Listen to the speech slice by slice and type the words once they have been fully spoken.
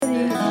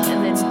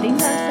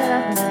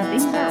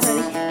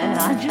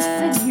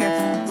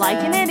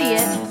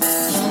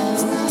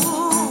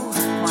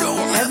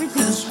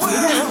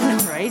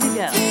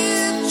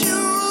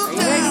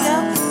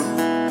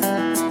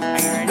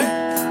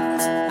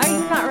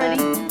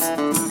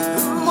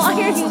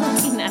are you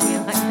looking at me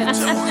like that?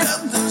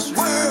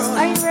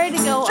 Are you ready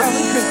to go? Are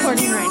we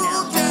recording right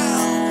now?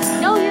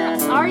 No,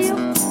 are you?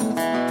 Okay.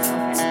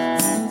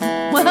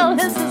 Well,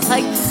 this is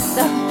like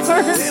the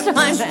first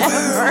time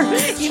ever.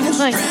 Even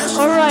like,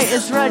 alright,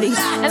 it's ready.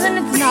 And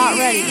then it's not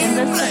ready. And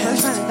this is the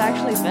first time it's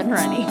actually been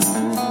ready.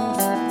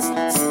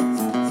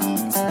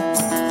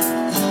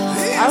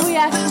 Are we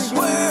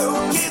actually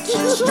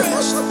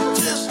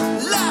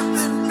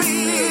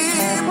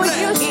Would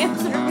you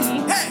answer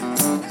me?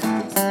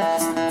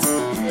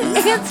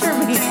 Answer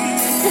me.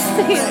 Just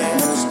say it.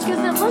 Because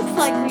it looks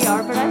like we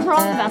are, but I'm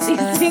wrong about these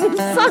things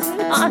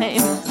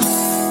sometimes.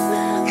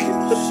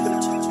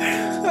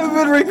 I've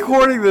been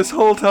recording this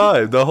whole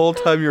time. The whole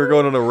time you were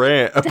going on a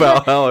rant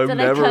about how I'm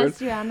never... Did I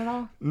cuss you out at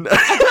all?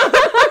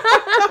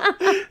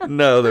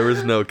 No, there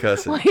was no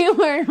cussing. Why are you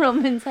wearing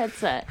Roman's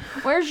headset?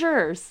 Where's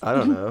yours? I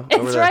don't know.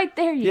 It's right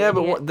there, you Yeah,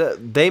 idiot.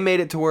 but they made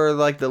it to where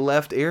like the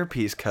left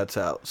earpiece cuts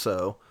out,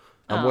 so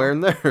I'm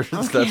wearing theirs.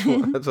 Okay.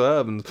 That's what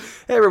happens.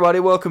 Hey, everybody,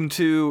 welcome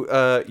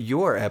to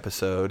your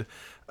episode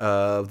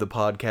of the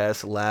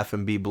podcast Laugh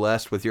and Be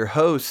Blessed with your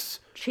hosts...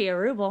 Chia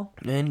Rubel.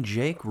 And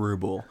Jake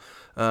Rubel.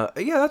 Yeah,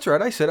 that's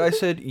right. I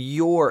said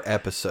your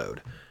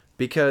episode.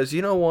 Because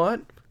you know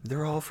what?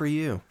 They're all for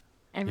you.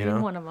 Every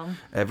one of them.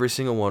 Every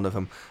single one of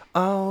them.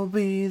 I'll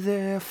be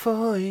there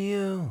for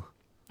you.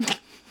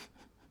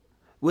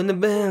 When the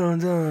bell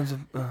does...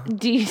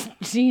 Do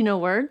you know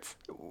words?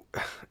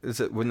 Is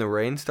it when the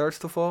rain starts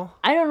to fall?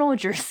 I don't know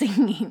what you're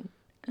singing.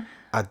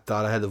 I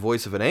thought I had the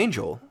voice of an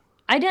angel.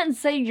 I didn't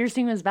say your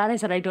singing was bad. I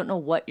said I don't know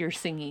what you're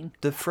singing.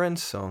 The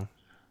Friends song.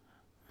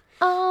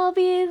 I'll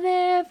be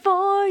there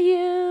for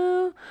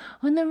you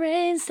when the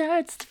rain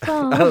starts to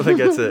fall. I don't think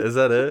that's it. Is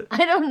that it?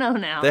 I don't know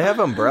now. They have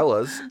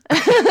umbrellas.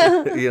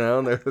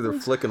 And they're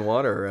flicking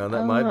water around.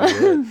 That might be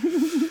it.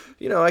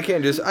 I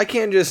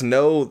can't just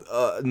know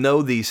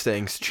these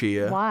things,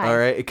 Chia. Why? All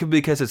right, it could be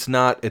because it's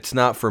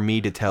not for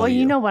me to tell you. Well,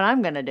 you know what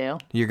I'm gonna do.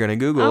 You're gonna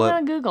Google it.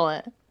 I'm gonna Google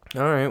it.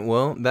 All right,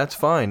 well, that's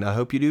fine. I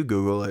hope you do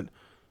Google it.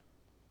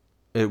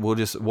 It will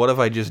just. What if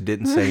I just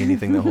didn't say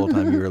anything the whole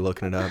time you were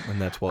looking it up, and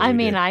that's what? I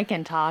mean, I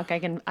can talk. I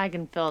can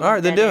fill. All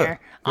right, then do it.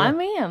 I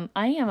am.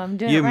 I'm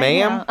doing you it right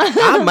ma'am? now.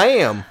 I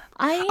ma'am.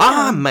 I am.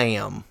 I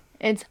ma'am.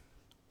 It's.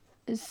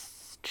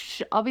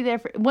 I'll be there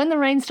for when the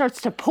rain starts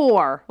to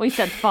pour. We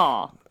said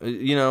fall.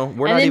 We're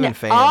not even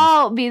fans.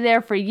 I'll be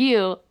there for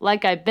you,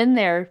 like I've been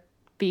there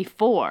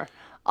before.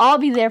 I'll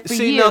be there for you.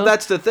 See, no,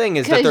 that's the thing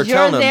is that they're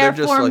telling them they're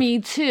just for like,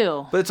 me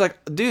too. But it's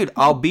like, dude,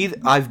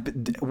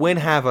 when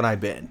haven't I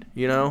been?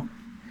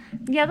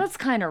 Yeah, that's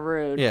kind of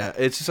rude. Yeah,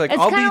 it's just like,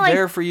 I'll be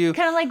there for you.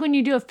 Kind of like when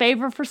you do a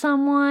favor for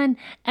someone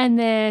and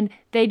then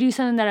they do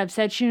something that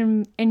upsets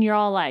you and you're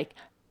all like,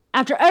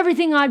 after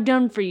everything I've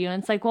done for you.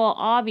 And it's like, well,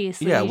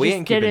 obviously yeah, you we just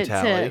ain't did keeping it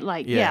tally. to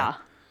like,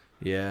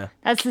 Yeah.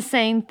 That's the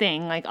same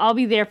thing. Like, I'll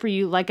be there for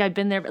you like I've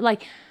been there. But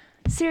like,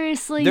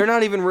 seriously. They're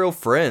not even real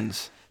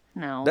friends.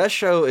 No. That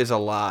show is a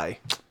lie.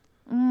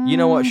 You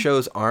know what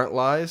shows aren't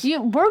lies?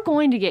 We're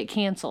going to get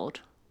canceled.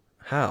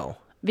 How?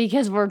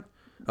 Because we're...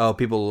 Oh,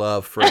 people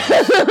love Friends.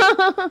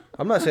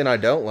 I'm not saying I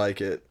don't like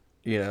it,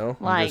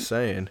 I'm just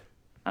saying.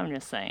 I'm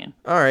just saying.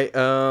 All right,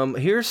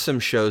 here's some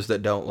shows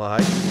that don't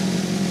lie.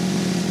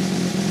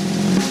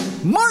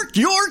 Mark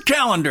your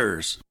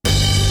calendars.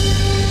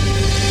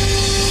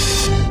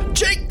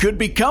 Jake could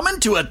be coming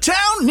to a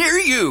town near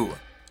you.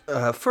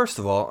 First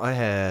of all, I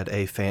had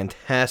a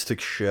fantastic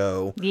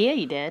show. Yeah,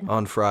 you did.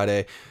 On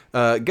Friday.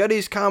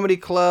 Gutty's Comedy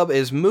Club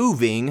is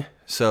moving,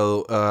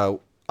 so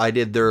I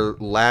did their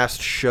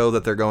last show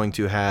that they're going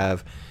to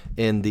have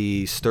in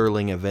the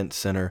Sterling Event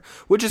Center,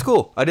 which is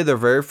cool. I did their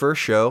very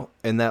first show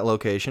in that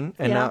location,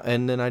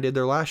 and then I did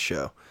their last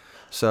show.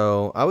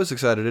 So I was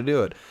excited to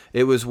do it.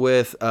 It was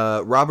with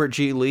Robert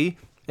G. Lee,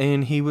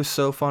 and he was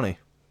so funny.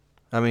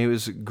 I mean, he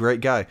was a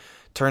great guy.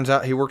 Turns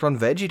out he worked on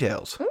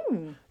VeggieTales.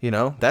 Ooh.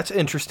 That's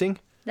interesting.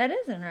 That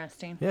is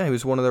interesting. Yeah, he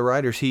was one of the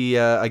writers. He,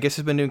 I guess,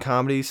 has been doing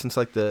comedy since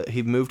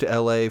he moved to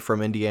L.A.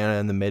 from Indiana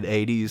in the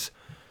mid-'80s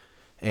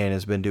and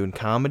has been doing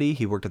comedy.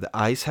 He worked at the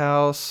Ice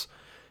House.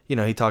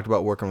 He talked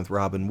about working with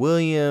Robin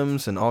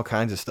Williams and all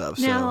kinds of stuff.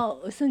 Now,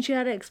 since you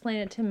had to explain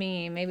it to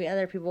me, maybe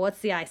other people, what's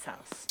the Ice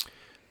House?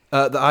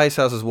 The Ice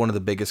House is one of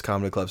the biggest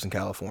comedy clubs in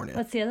California.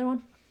 What's the other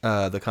one?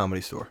 The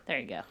Comedy Store. There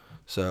you go.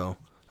 So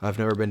I've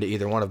never been to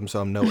either one of them,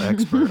 so I'm no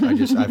expert.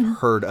 I've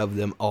heard of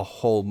them a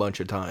whole bunch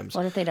of times.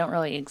 What if they don't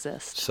really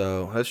exist?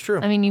 So that's true.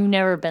 I mean, you've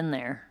never been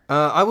there.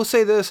 I will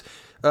say this.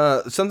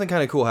 Something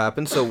kind of cool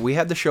happened. So we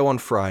had the show on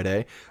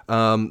Friday.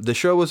 The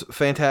show was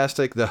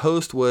fantastic. The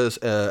host was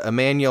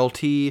Emmanuel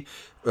T.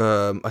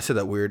 I said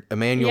that weird.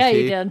 Emmanuel T.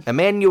 Yeah, you did.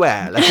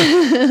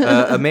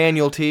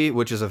 Emmanuel T.,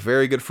 which is a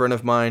very good friend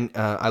of mine.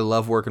 I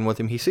love working with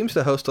him. He seems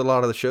to host a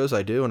lot of the shows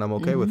I do, and I'm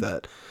okay with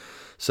that.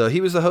 So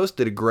he was the host,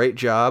 did a great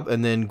job.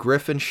 And then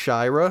Griffin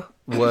Shira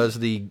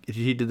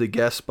he did the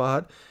guest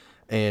spot.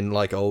 And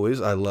like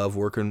always, I love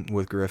working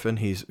with Griffin.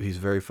 He's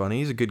very funny.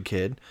 He's a good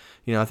kid.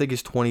 I think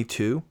he's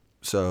 22.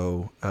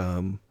 So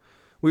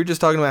we were just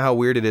talking about how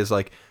weird it is.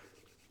 Like,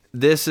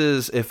 this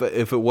is if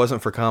it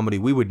wasn't for comedy,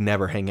 we would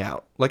never hang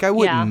out. Like I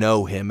wouldn't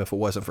know him if it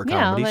wasn't for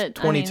comedy. He's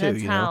 22,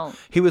 you know.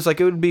 He was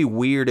like, it would be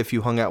weird if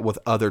you hung out with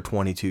other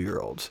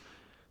 22-year-olds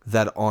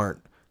that aren't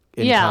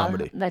in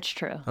comedy. Yeah, that's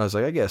true. I was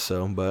like, I guess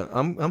so, but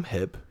I'm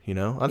hip, you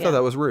know. I thought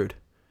that was rude.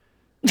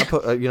 I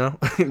put, you know,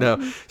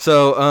 no.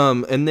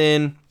 So and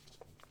then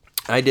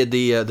I did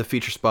the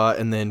feature spot,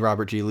 and then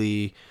Robert G.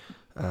 Lee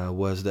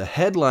was the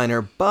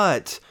headliner,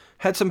 but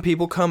had some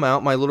people come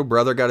out. My little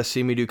brother got to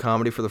see me do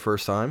comedy for the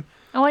first time.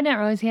 Oh, I didn't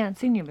realize he hadn't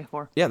seen you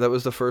before. Yeah, that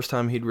was the first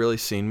time he'd really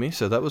seen me,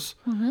 so that was...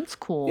 Oh, that's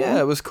cool. Yeah,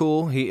 it was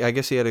cool. I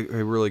guess he had a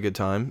really good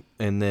time,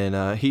 and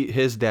then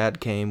his dad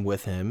came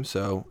with him,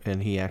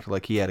 and he acted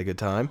like he had a good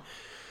time.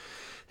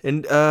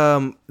 And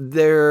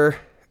there,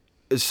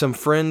 some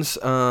friends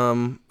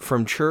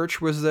from church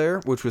was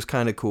there, which was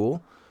kind of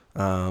cool.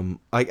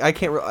 I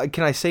can't...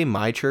 Can I say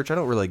my church? I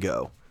don't really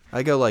go.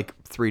 I go like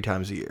 3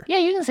 times a year. Yeah,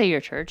 you can say your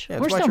church. Yeah,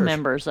 we're still church.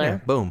 members there. Yeah,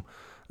 boom.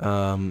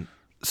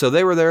 So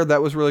they were there.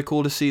 That was really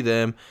cool to see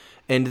them.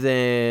 And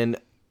then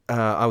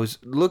I was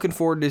looking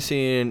forward to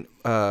seeing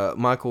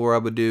Michael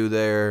Rabadou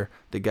there,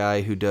 the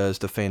guy who does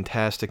the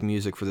fantastic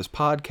music for this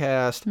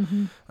podcast.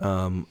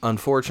 Mm-hmm.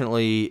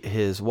 Unfortunately,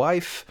 his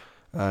wife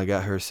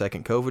got her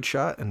second COVID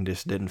shot and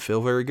just didn't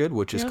feel very good,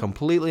 which is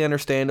completely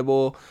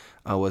understandable.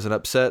 I wasn't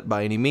upset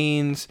by any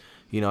means.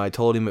 You know, I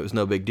told him it was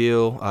no big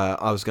deal.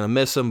 I was going to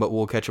miss him, but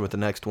we'll catch him at the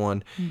next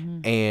one.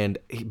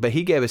 Mm-hmm. But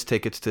he gave his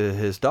tickets to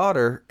his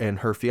daughter and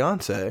her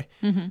fiance.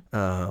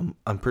 Mm-hmm.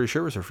 I'm pretty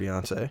sure it was her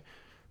fiance.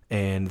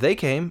 And they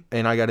came,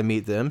 and I got to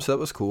meet them, so that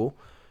was cool.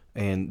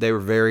 And they were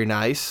very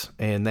nice,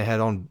 and they had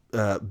on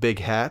big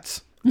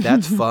hats.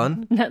 That's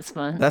fun. That's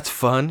fun. That's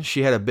fun.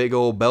 She had a big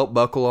old belt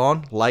buckle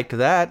on. Liked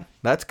that.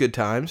 That's good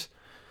times.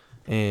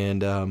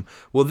 And,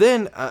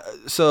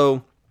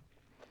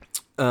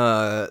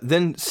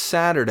 then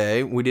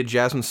Saturday, we did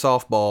Jasmine's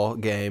softball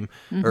game,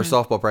 or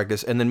softball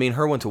practice, and then me and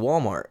her went to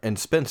Walmart and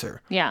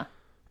Spencer. Yeah.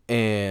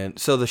 And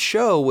so the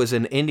show was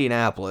in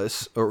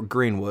Indianapolis, or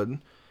Greenwood,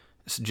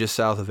 just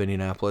south of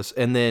Indianapolis,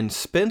 and then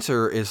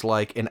Spencer is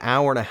like an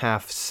hour and a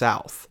half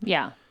south.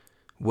 Yeah.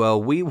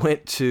 Well, we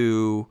went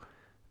to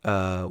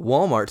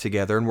Walmart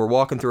together, and we're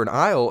walking through an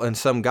aisle, and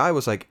some guy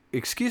was like,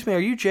 "Excuse me, are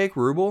you Jake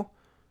Rubel?"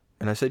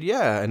 And I said,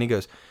 "Yeah." And he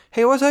goes,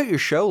 "Hey, I was at your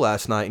show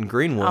last night in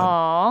Greenwood."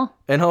 Aww.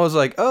 And I was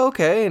like, "Oh,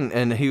 okay."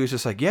 And he was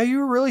just like, "Yeah, you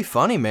were really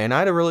funny, man. I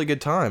had a really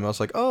good time." I was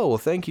like, "Oh, well,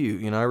 thank you.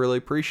 You know, I really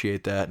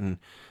appreciate that." And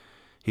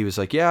he was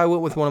like, "Yeah, I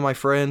went with one of my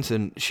friends,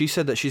 and she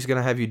said that she's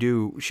going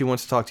to she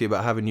wants to talk to you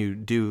about having you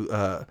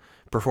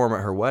perform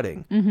at her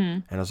wedding." Mm-hmm.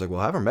 And I was like,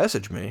 "Well, have her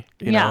message me."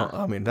 You know,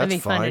 I mean, that's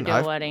fine.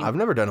 I've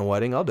never done a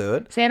wedding. I'll do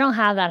it. See, I don't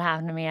have that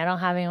happen to me. I don't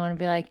have anyone to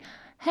be like,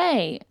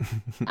 "Hey,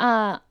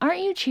 aren't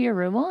you Chia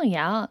Rubel?"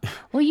 "Yeah."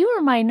 "Well, you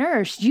were my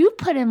nurse. You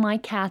put in my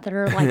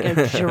catheter like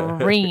a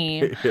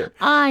dream."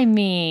 I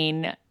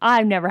mean,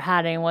 I've never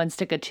had anyone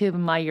stick a tube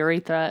in my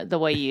urethra the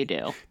way you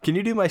do. Can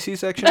you do my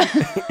C-section?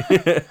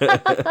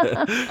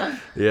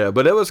 Yeah,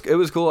 but it was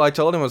cool. I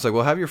told him, I was like,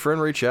 "Well, have your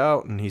friend reach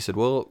out." And he said,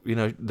 "Well, you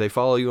know, they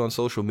follow you on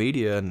social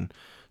media, and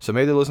so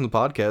maybe they listen to the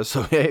podcast.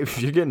 So hey,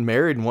 if you're getting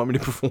married and want me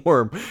to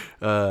perform,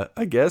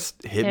 I guess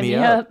hit me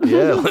up.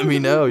 Yeah, let me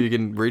know. You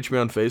can reach me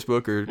on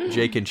Facebook or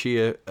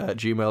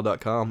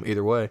jakeandchia@gmail.com.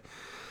 Either way."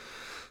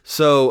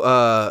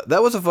 So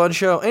that was a fun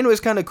show, and it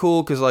was kind of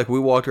cool because like we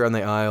walked around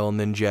the aisle, and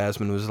then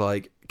Jasmine was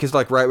like, because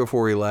like right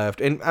before we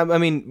left, and I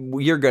mean,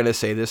 you're gonna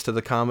say this to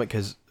the comic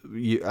because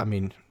they're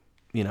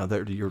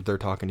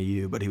talking to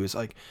you, but he's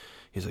like,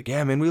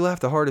 "Yeah, man, we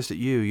laughed the hardest at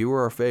you. You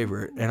were our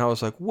favorite." And I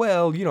was like,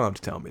 "Well, you don't have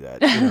to tell me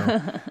that. You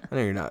know, I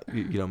know you're not.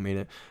 You don't mean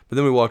it." But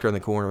then we walked around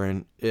the corner,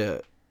 and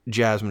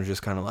Jasmine was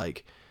just kind of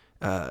like,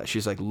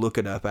 she's like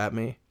looking up at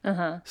me.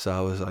 So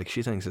I was like,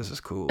 she thinks this is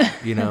cool,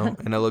 you know.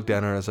 And I looked down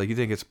at her, and I was like, "You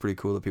think it's pretty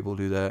cool that people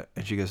do that?"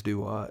 And she goes, "Do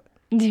what?"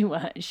 "Do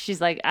what?" She's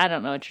like, "I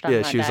don't know what you're talking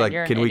about." Yeah, she was like,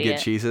 "You're "Can an we idiot."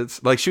 get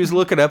Cheez-Its?" Like, she was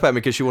looking up at me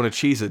because she wanted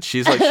Cheez-Its.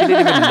 She's like, she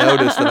didn't even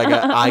notice that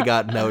I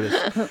got noticed.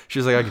 She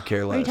was like, "I could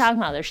care less." "What are you talking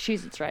about? There's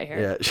Cheez-Its right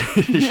here." Yeah,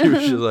 she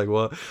was like,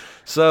 "Well."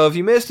 So if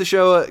you missed the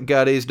show at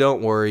Gutties,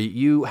 don't worry.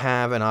 You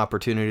have an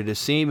opportunity to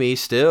see me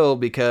still,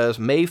 because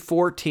May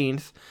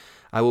 14th,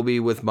 I will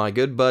be with my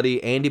good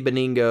buddy Andy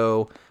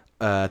Beningo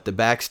at the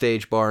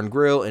Backstage Bar and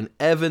Grill in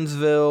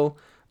Evansville.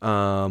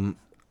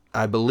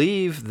 I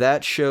believe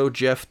that show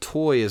Jeff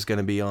Toy is going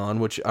to be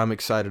on, which I'm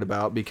excited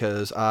about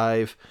because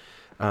I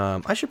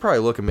should probably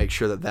look and make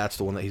sure that that's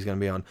the one that he's going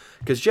to be on.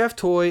 Because Jeff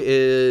Toy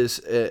is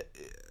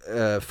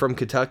from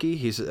Kentucky.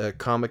 He's a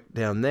comic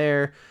down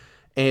there.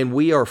 And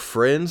we are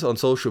friends on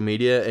social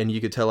media, and you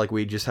could tell like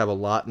we just have a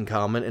lot in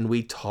common, and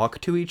we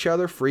talk to each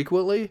other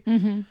frequently.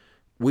 Mm-hmm.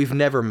 We've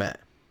never met.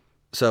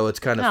 So it's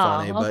kind of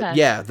funny. Okay. But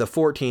yeah, the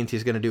 14th,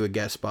 he's going to do a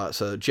guest spot.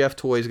 So Jeff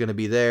Toy is going to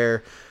be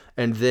there.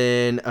 And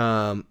then,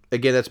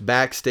 again, that's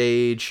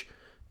Backstage.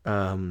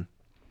 It's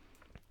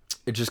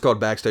just called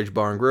Backstage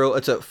Bar and Grill.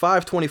 It's at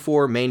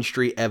 524 Main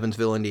Street,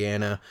 Evansville,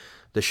 Indiana.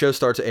 The show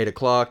starts at 8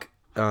 o'clock.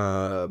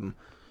 And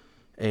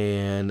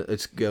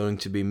it's going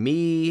to be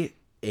me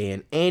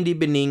and Andy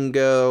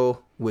Beningo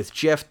with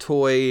Jeff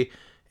Toy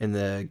in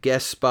the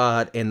guest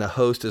spot, and the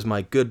host is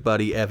my good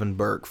buddy Evan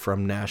Burke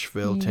from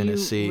Nashville,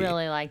 Tennessee. You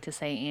really like to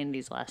say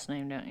Andy's last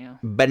name, don't you?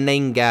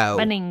 Beningo.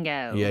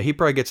 Beningo. Yeah, he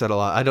probably gets that a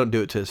lot. I don't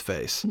do it to his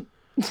face.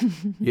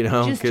 You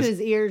know, Just to his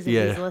ears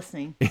if he's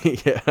listening.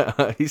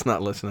 Yeah, he's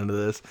not listening to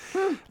this.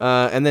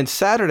 And then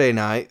Saturday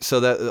night, so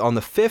that on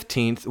the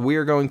 15th, we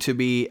are going to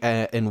be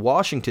in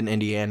Washington,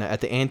 Indiana, at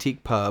the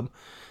Antique Pub.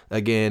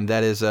 Again,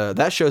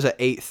 that show's at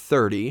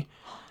 8:30,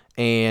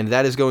 and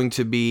that is going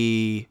to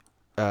be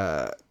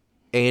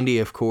Andy,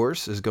 of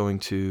course, is going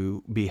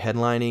to be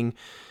headlining.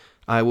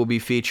 I will be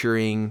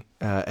featuring,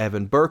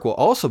 Evan Burke will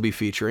also be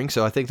featuring,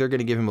 so I think they're going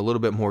to give him a little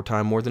bit more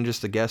time, more than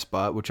just a guest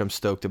spot, which I'm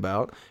stoked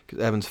about,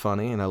 because Evan's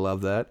funny, and I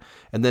love that.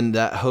 And then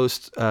that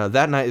host,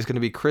 that night is going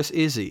to be Chris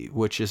Izzy,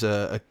 which is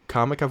a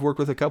comic I've worked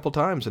with a couple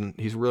times, and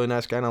he's a really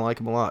nice guy, and I like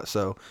him a lot,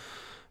 so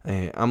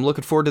I'm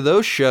looking forward to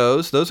those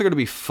shows. Those are going to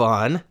be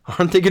fun.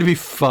 Aren't they going to be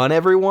fun,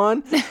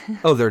 everyone?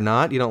 Oh, they're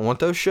not? You don't want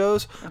those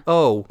shows?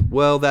 Oh,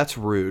 well, that's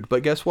rude,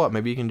 but guess what?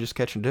 Maybe you can just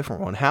catch a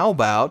different one. How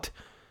about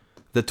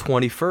the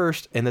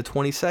 21st and the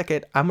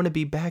 22nd, I'm going to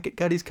be back at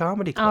Gutty's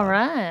Comedy Club. All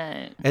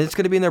right. And it's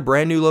going to be in their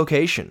brand new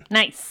location.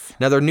 Nice.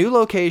 Now, their new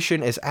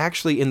location is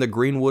actually in the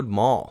Greenwood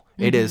Mall.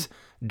 Mm-hmm. It is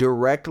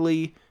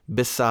directly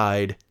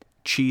beside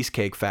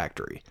Cheesecake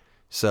Factory.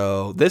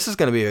 So this is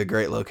going to be a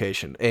great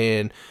location.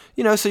 And,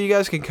 you know, so you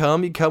guys can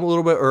come. You come a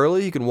little bit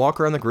early. You can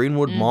walk around the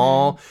Greenwood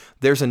Mall.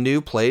 There's a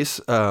new place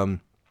in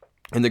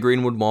the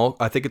Greenwood Mall.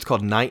 I think it's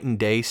called Night and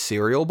Day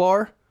Cereal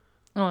Bar.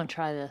 I want to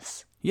try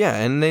this. Yeah,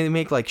 and they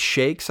make like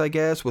shakes, I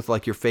guess, with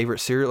like your favorite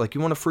cereal. Like, you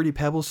want a Fruity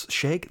Pebbles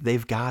shake?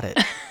 They've got it.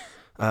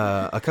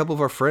 A couple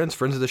of our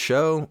friends of the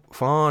show,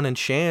 Fawn and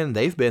Shan,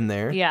 they've been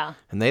there. Yeah.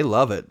 And they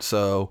love it.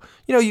 So,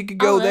 you know, you could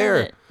go there.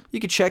 It. You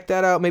could check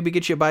that out. Maybe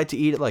get you a bite to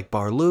eat at like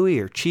Bar Louie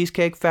or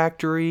Cheesecake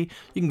Factory.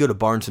 You can go to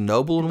Barnes &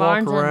 Noble and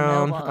walk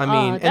around. I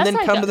mean, and then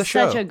come to the show.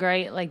 That's such a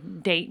great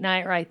like date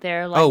night right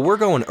there. Like, oh, we're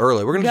going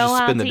early. We're going to just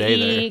spend the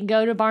day there.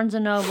 Go to Barnes &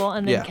 Noble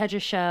and then catch a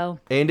show.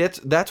 And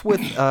that's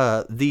with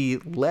the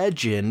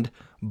legend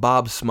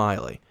Bob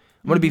Smiley.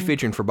 I'm going to be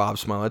featuring for Bob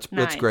Smiley.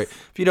 It's great.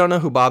 If you don't know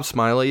who Bob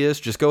Smiley is,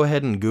 just go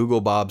ahead and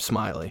Google Bob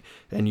Smiley,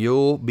 and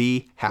you'll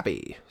be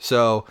happy.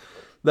 So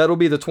that'll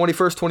be the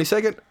 21st,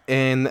 22nd,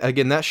 and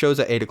again, that show's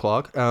at 8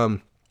 o'clock.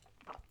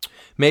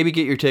 Maybe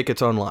get your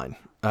tickets online.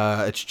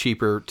 It's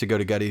cheaper to go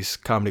to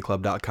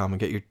Gutty'sComedyClub.com and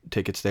get your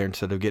tickets there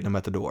instead of getting them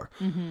at the door.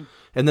 Mm-hmm.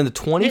 And then the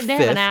 25th... They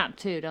have an app,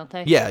 too, don't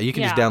they? Yeah, you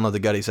can just download the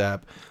Gutty's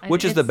app,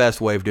 which is the best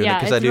way of doing it,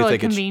 because I do really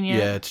think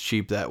convenient. it's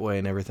cheap that way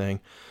and everything.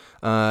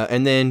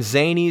 And then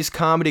Zany's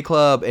Comedy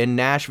Club in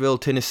Nashville,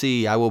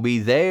 Tennessee. I will be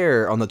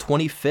there on the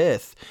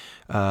 25th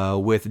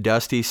with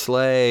Dusty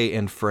Slay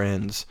and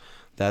friends.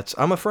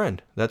 I'm a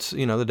friend. That's,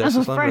 you know, the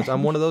Dusty Slay friends.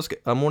 I'm one of those.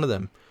 I'm one of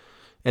them.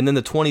 And then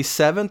the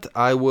 27th,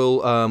 I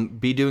will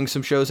be doing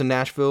some shows in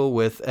Nashville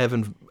with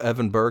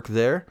Evan Burke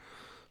there.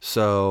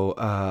 So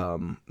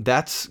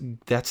that's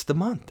the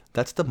month.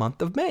 That's the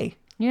month of May.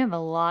 You have a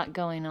lot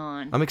going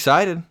on. I'm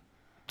excited.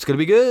 It's going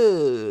to be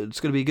good.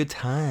 It's going to be a good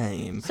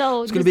time.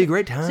 So it's going to be a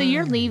great time. So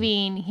you're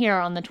leaving here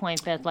on the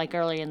 25th, like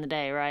early in the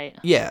day, right?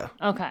 Yeah.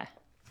 Okay.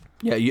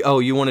 Yeah.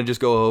 You want to just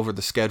go over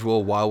the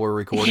schedule while we're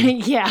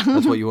recording? Yeah.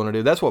 That's what you want to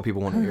do. That's what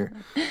people want to hear.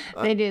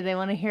 They do. They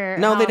want to hear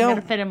how I'm going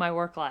to fit in my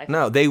work life.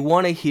 No, they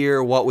want to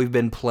hear what we've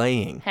been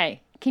playing.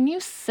 Hey, can you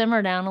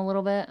simmer down a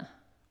little bit?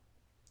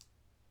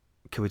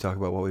 Can we talk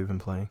about what we've been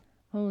playing?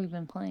 What have we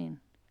been playing?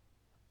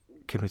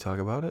 Can we talk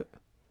about it?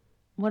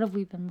 What have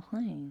we been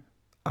playing?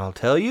 I'll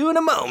tell you in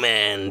a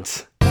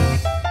moment.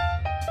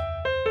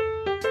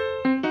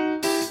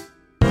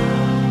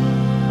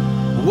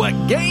 What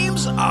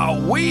games are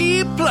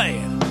we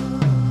playing?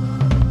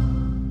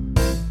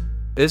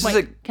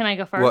 Can I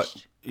go first?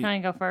 What? Can I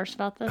go first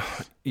about this?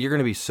 You're going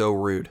to be so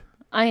rude.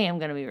 I am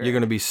going to be rude. You're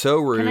going to be so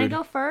rude. Can I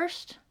go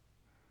first?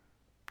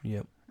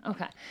 Yep.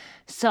 Okay.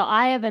 So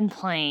I have been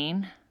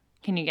playing.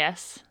 Can you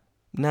guess?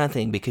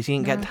 Nothing, because you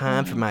ain't got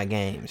time for my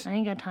games. I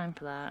ain't got time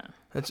for that.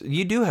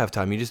 You do have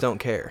time. You just don't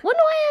care. When do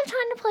I have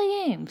time to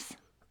play games?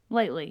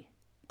 Lately.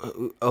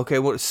 Okay,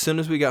 well, as soon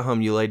as we got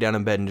home, you laid down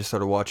in bed and just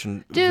started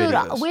watching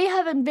videos. Dude, we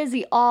have been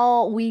busy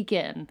all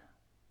weekend.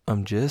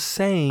 I'm just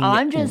saying. Oh,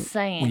 I'm just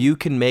saying. You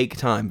can make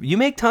time. You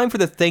make time for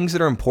the things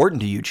that are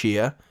important to you,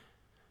 Chia.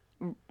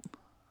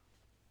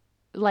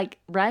 Like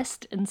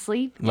rest and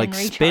sleep, like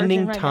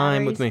spending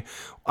time with me.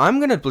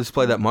 I'm gonna just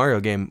play that Mario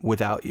game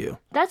without you.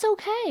 That's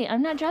okay.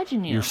 I'm not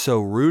judging you. You're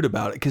so rude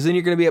about it, because then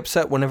you're gonna be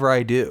upset whenever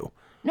I do.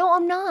 No,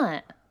 I'm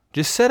not.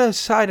 Just set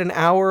aside an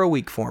hour a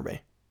week for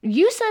me.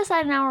 You set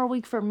aside an hour a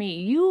week for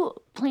me. You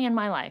plan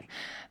my life.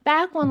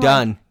 Back when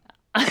done.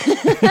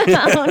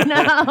 Oh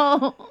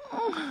no.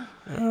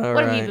 All What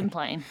right. have you been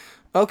playing?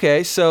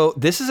 Okay, so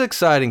this is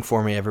exciting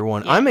for me,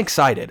 everyone. I'm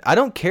excited. I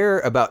don't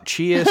care about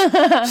Chia's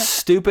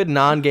stupid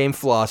non-game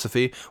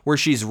philosophy where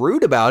she's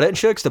rude about it and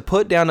she likes to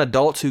put down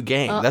adults who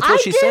game. That's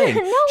what she's saying.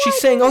 She's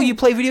saying, "Oh, you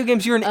play video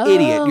games, you're an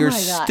idiot. You're a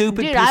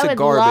stupid piece of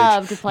garbage.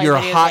 Love to play you're a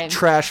video hot games,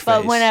 trash face."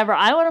 But whenever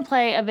I want to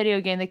play a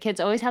video game, the kids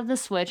always have the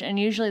Switch, and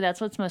usually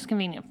that's what's most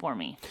convenient for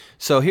me.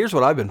 So here's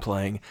what I've been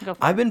playing. Go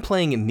for I've been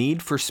playing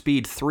Need for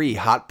Speed 3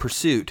 Hot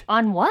Pursuit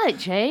On what,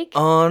 Jake?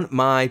 on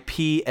my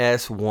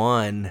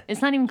PS1.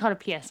 It's not even called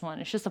a PS1.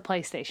 It's just a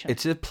PlayStation.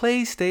 It's a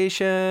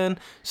PlayStation.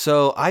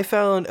 So I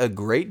found a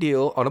great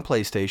deal on a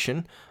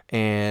PlayStation,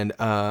 and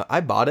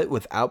I bought it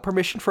without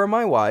permission from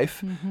my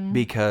wife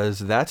because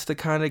that's the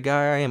kind of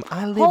guy I am.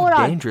 I live Hold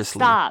on, dangerously.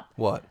 stop.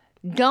 What?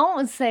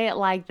 Don't say it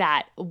like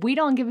that. We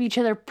don't give each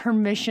other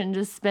permission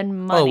to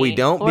spend money. Oh, we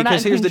don't? We're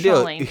Because not here's the deal.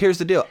 controlling. Here's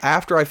the deal.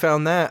 After I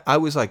found that, I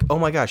was like, oh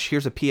my gosh,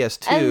 here's a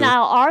PS2. And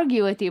I'll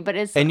argue with you, but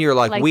it's And you're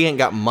like, we ain't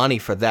got money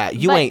for that.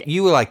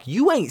 You were like,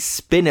 you ain't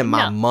spending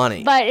my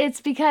money. But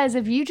it's because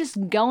if you just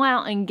go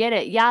out and get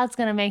it, yeah, it's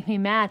gonna make me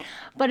mad.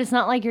 But it's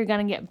not like you're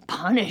gonna get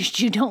punished.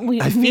 You don't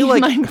need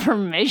my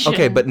permission.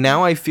 Okay, but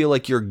now I feel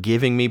like you're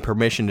giving me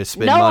permission to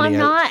spend no, money. I'm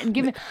not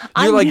giving.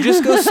 You're like,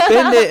 just go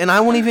spend it, and I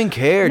won't even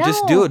care.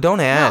 Just do it. Don't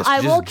ask. No,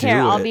 I just will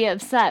care. do I'll it. be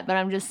upset, but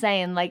I'm just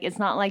saying, like, it's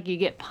not like you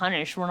get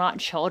punished. We're not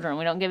children.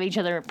 We don't give each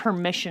other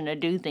permission to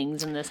do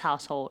things in this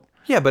household.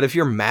 Yeah, but if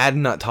you're mad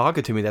and not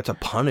talking to me, that's a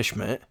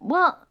punishment.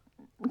 Well,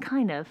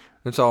 kind of.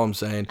 That's all I'm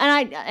saying.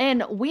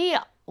 And we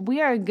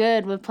are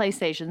good with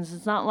PlayStations.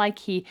 It's not like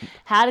he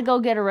had to go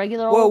get a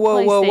regular Whoa,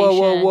 old whoa,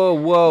 PlayStation.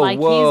 whoa, like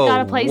he's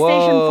got a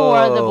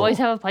PlayStation 4. The boys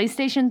have a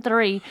PlayStation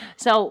 3.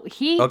 So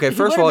Okay,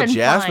 first of all,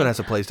 Jasmine has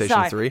a PlayStation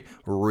Sorry. 3.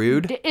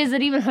 Rude. Is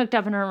it even hooked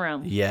up in her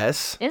room?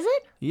 Yes. Is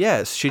it?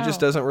 Yes. She just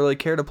doesn't really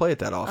care to play it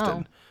that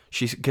often.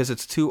 Because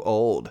it's too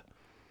old.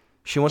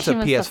 She wants a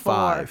wants the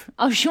PS5. 4.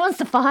 Oh, she wants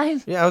the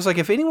 5? Yeah, I was like,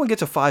 if anyone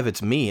gets a 5,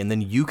 it's me, and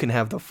then you can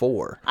have the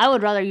 4. I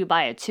would rather you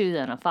buy a 2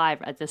 than a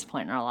 5 at this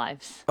point in our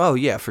lives. Oh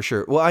yeah, for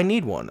sure. Well, I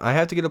need one. I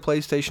have to get a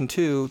PlayStation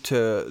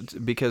 2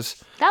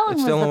 because That one it's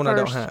was the only the one I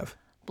don't first have.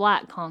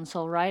 black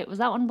console, right? Was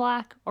that one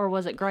black or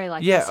was it gray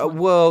like Yeah, this one?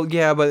 well,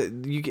 yeah, but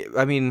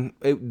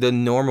the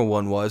normal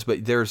one was,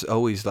 but there's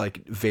always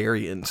like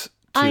variants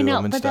to I know,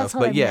 them and but stuff. that's what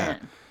But I yeah.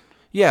 meant.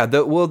 Yeah,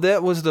 that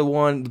was the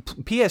one.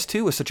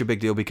 PS2 was such a big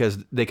deal because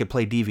they could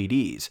play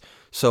DVDs.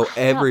 So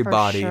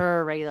everybody, for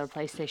sure, regular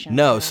PlayStation.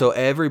 no, so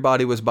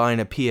everybody was buying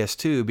a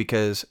PS2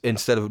 because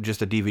instead of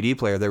just a DVD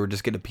player, they were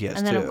just getting a PS2.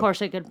 And then of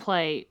course it could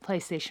play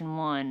PlayStation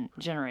 1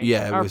 generation.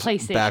 yeah, it or was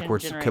PlayStation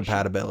backwards generation.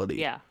 compatibility.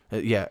 Yeah.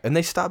 Yeah, and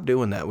they stopped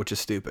doing that, which is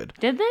stupid.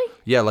 Did they?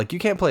 Yeah, like you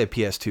can't play a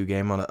PS2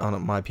 game on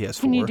my PS4.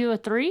 Can you do a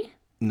 3?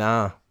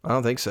 Nah, I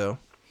don't think so.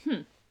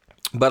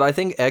 But I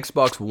think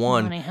Xbox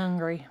One. Money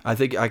hungry. I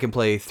think I can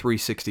play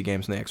 360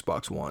 games on the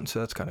Xbox One, so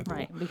that's kind of cool.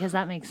 Right, because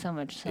that makes so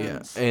much Yeah,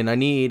 sense. and I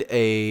need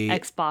a.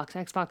 Xbox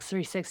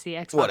 360,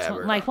 Xbox Whatever.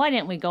 One. Like, why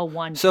didn't we go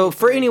one? So two,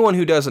 for three? anyone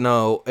who doesn't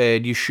know,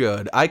 and you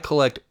should, I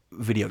collect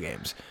video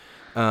games.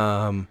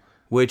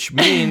 Which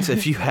means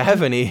if you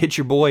have any, hit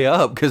your boy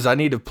up because I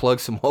need to plug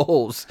some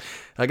holes.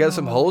 I got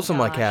some holes in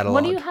my Gosh. catalog.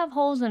 What do you have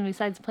holes in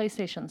besides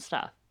PlayStation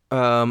stuff?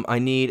 I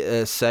need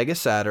a Sega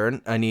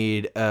Saturn. I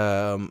need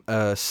a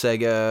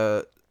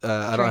Sega.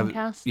 I don't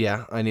have. Dreamcast?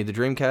 Yeah, I need the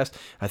Dreamcast.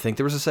 I think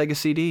there was a Sega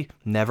CD.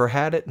 Never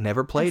had it.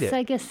 Never played it.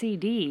 Sega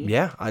CD.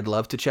 Yeah, I'd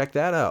love to check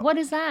that out. What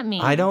does that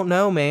mean? I don't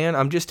know, man.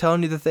 I'm just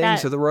telling you the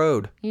things That- of the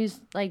road. Use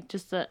like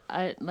just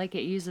like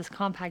it uses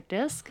compact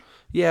disc.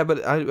 Yeah,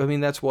 but I mean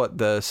that's what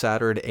the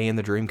Saturn and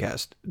the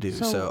Dreamcast do.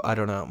 So, So- I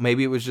don't know.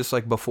 Maybe it was just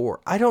like before.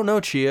 I don't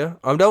know, Chia.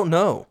 I don't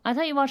know. I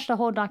thought you watched a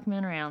whole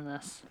documentary on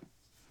this.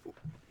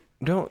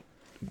 Don't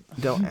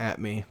at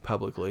me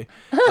publicly.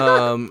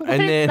 And does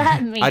then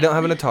that mean? I don't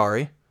have an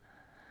Atari.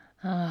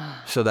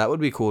 So that would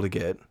be cool to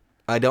get.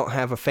 I don't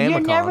have a Famicom. You're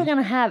never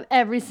gonna have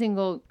every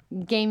single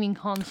gaming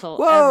console.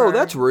 Whoa, ever.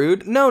 that's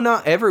rude. No,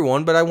 not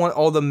everyone, but I want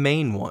all the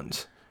main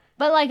ones.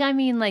 But like, I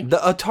mean, like, The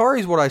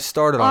Atari's what I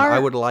started on. I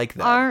would like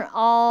that. Aren't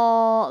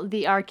all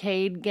the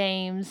arcade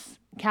games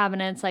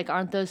cabinets like?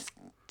 Aren't those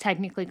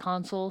technically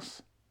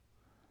consoles?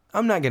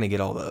 I'm not gonna get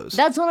all those.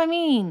 That's what I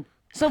mean.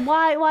 So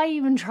why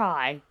even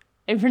try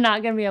if you're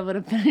not gonna be able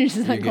to finish the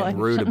You're getting collection?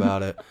 rude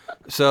about it.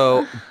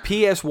 So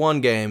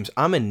PS1 games,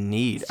 I'm in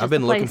need. It's I've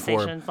been just a looking for.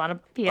 PlayStation, it's not a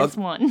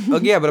PS1 Oh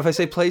yeah, but if I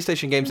say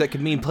PlayStation games, that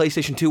could mean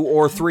PlayStation 2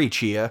 or 3,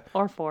 Chia,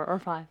 or 4 or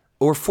 5.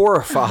 or 4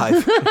 or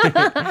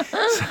 5.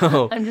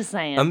 So I'm just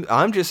saying.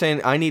 I'm just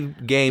saying I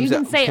need games You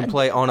can that say can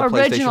play on a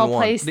original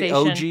PlayStation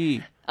 1.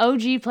 The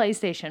OG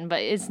PlayStation, but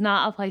it's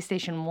not a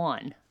PlayStation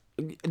 1.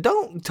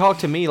 Don't talk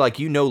to me like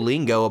you know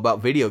lingo about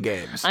video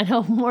games. I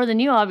know more than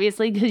you,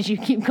 obviously, because you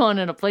keep calling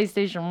it a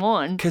PlayStation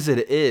 1. Because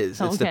it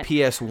is. It's the Okay.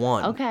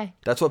 PS1. Okay.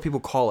 That's what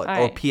people call it. All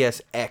Or right.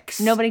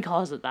 PSX. Nobody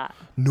calls it that.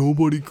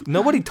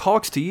 Nobody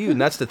talks to you,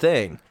 and that's the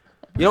thing.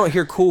 You don't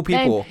hear cool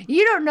people. And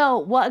you don't know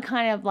what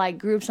kind of like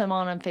groups I'm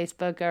on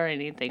Facebook or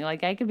anything.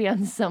 Like I could be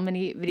on so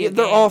many video games.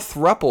 They're all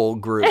thruple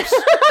groups.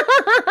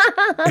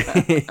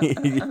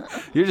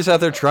 You're just out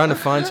there trying to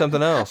find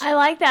something else. I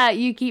like that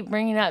you keep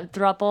bringing up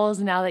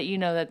thruples now that you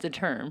know that's a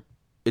term.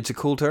 It's a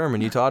cool term,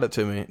 and you taught it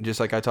to me, just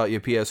like I taught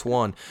you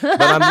PS1.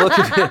 But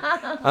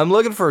I'm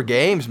looking for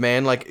games,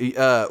 man. Like,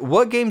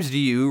 what games do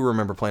you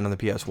remember playing on the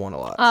PS1 a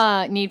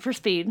lot? Need for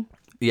Speed.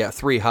 Yeah,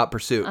 3, Hot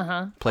Pursuit.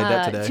 Played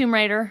that today. Tomb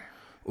Raider.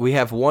 We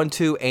have 1,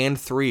 2, and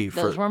 3.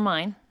 Those were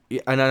mine.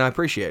 Yeah, and I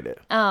appreciate it.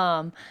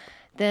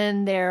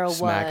 Then there was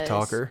Smack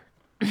Talker.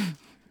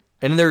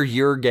 And they're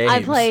your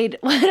games. What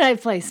did I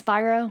play?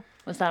 Spyro?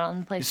 Was that on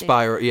the PlayStation?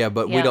 Spyro, yeah,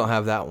 but we Yeah. don't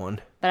have that one.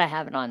 But I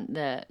have it on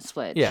the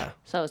Switch. Yeah.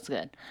 So it's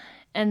good.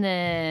 And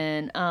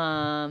then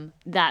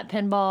that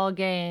pinball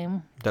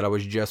game. That I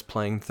was just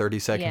playing 30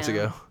 seconds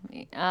ago.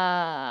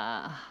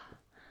 I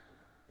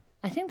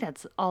think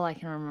that's all I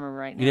can remember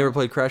right now. You never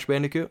played Crash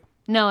Bandicoot?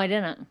 No, I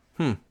didn't.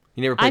 You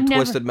never played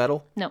Twisted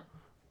Metal? No.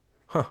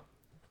 Huh.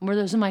 Were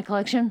those in my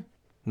collection?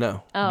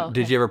 No. Oh, okay.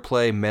 Did you ever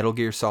play Metal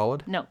Gear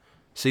Solid? No.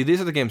 See,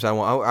 these are the games I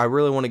want. I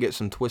really want to get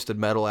some Twisted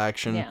Metal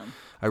action. Yeah.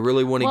 I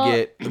really want to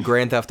get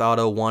Grand Theft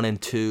Auto 1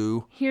 and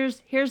 2. Here's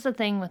the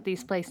thing with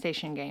these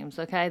PlayStation games,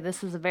 okay?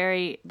 This is a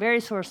very, very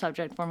sore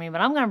subject for me,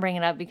 but I'm going to bring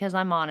it up because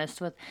I'm honest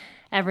with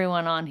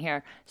everyone on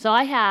here. So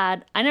I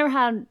never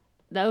had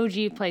the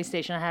OG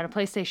PlayStation. I had a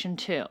PlayStation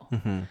 2.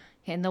 Mm-hmm.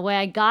 And the way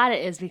I got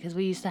it is because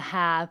we used to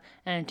have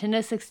a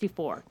Nintendo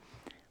 64,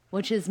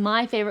 which is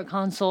my favorite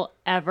console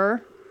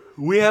ever.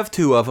 We have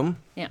 2 of them.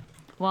 Yeah.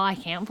 Well, I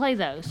can't play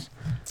those.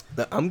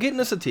 I'm getting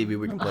us a TV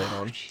we can play it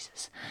on.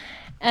 Jesus.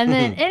 And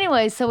then,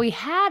 anyway, so we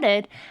had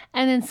it,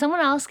 and then someone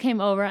else came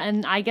over,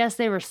 and I guess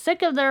they were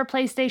sick of their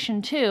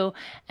PlayStation 2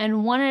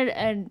 and wanted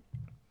an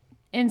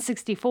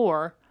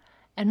N64.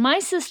 And my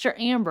sister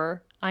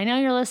Amber, I know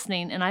you're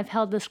listening, and I've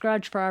held this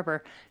grudge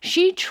forever,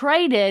 she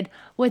traded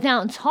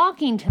without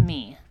talking to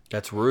me.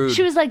 That's rude.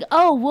 She was like,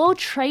 oh, we'll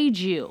trade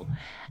you.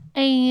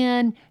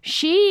 And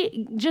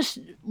she just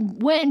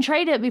went and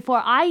traded it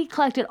before I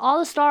collected all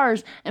the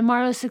stars in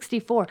Mario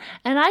 64.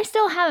 And I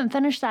still haven't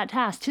finished that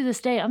task to this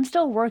day. I'm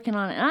still working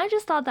on it. And I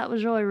just thought that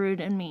was really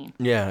rude and mean.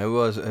 Yeah, it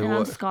was. And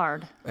I'm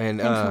scarred.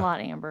 And, thanks a lot,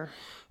 Amber.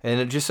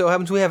 And it just so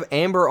happens we have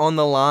Amber on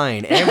the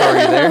line. Amber, are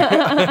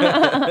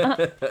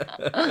you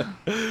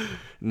there?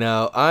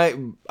 No,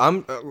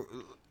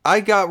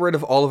 I got rid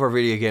of all of our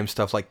video game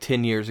stuff like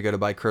 10 years ago to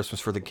buy Christmas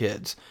for the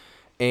kids.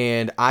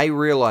 And I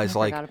realized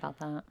I forgot about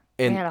that.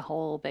 We had a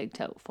whole big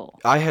tote full.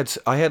 I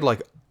had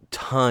like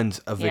tons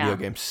of video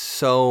games,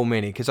 so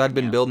many, because I'd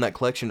been building that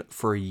collection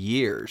for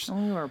years.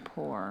 We were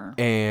poor.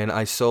 And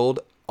I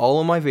sold all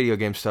of my video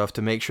game stuff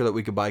to make sure that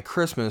we could buy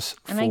Christmas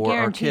for our kids. And I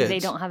guarantee they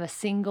don't have a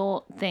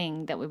single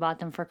thing that we bought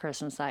them for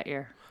Christmas that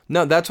year.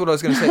 No, that's what I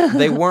was going to say.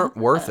 They weren't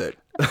worth it.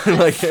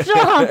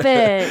 Stop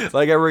it.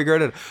 Like I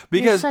regretted it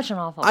because You're such an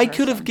awful I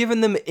could person. have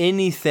given them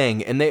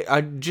anything,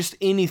 and just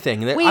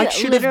anything. And I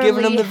should have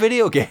given them the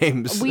video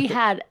games. We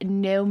had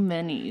no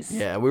minis.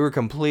 Yeah, we were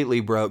completely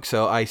broke,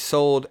 so I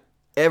sold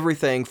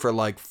everything for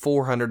like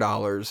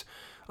 $400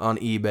 on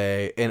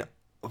eBay, and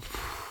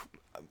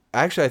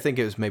actually I think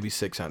it was maybe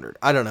 $600.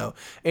 I don't know.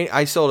 And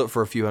I sold it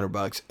for a few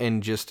 $100,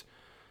 and just,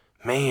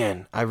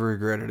 man, I've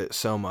regretted it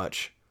so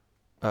much.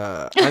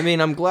 I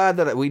mean, I'm glad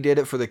that we did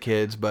it for the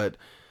kids, but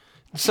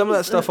some of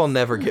that stuff I'll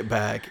never get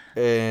back.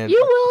 And you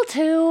will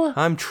too.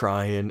 I'm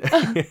trying.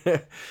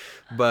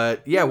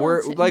 But yeah,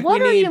 we're like,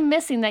 what are you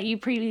missing that you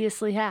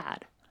previously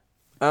had?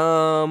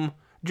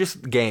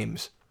 Just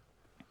games.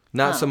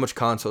 Not so much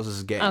consoles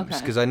as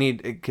games, because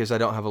I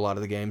don't have a lot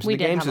of the games. We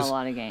did have a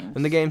lot of games,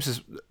 and the games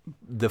is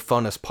the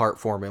funnest part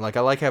for me. Like I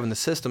like having the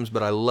systems,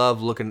 but I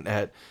love looking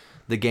at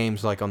the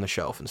games like on the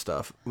shelf and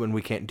stuff. When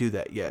we can't do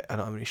that yet, I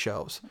don't have any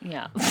shelves.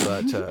 Yeah,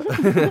 but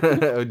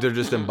they're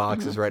just in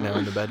boxes right now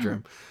in the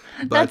bedroom.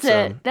 But, that's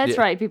it. That's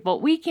right,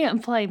 people. We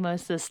can't play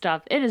most of this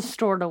stuff. It is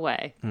stored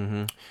away.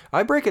 Mm-hmm.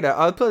 I break it out.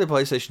 I'll play the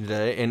PlayStation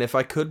today, and if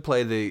I could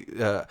play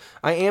the,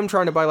 I am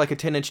trying to buy like a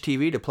 10-inch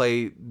TV to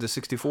play the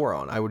 64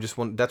 on. I would just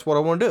want. That's what I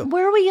want to do.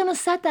 Where are we gonna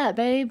set that,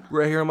 babe?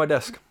 Right here on my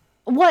desk.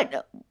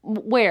 What?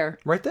 Where?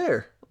 Right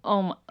there.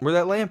 Where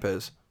that lamp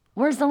is.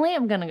 Where's the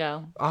lamp gonna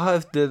go? I'll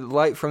have the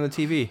light from the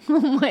TV. Oh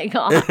my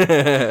god.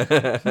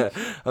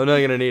 I'm not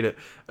gonna need it.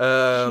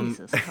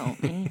 Jesus,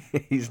 help me.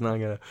 He's not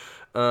gonna.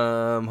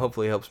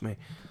 Hopefully, he helps me.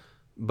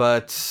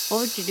 But what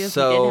would you do if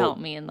you did help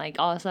me and like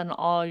all of a sudden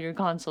all your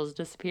consoles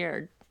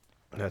disappeared?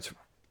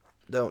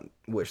 Don't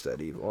wish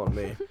that evil on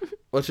me.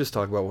 Let's just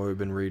talk about what we've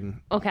been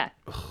reading. Okay.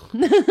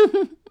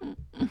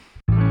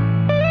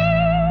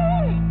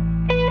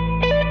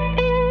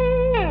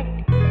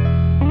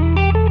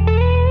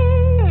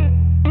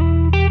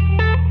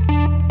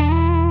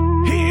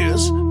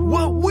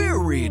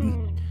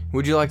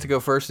 Would you like to go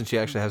first since you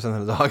actually have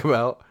something to talk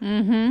about?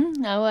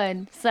 Mm-hmm, I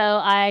would. So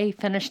I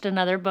finished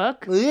another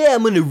book. Yeah,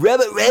 I'm going to rub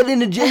it right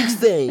into Jake's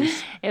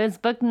face. It was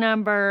book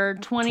number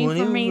 20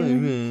 for me.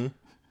 Mm-hmm.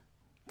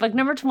 Book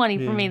number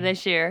 20 for me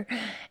this year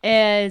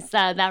is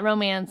that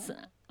romance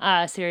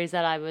series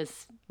that I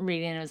was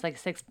reading. It was like a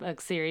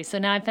 6-book series. So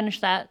now I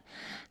finished that.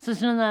 So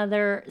it's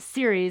another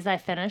series I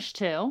finished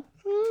too.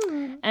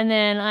 And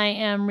then I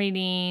am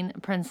reading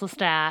Prince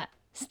Lestat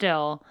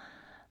still.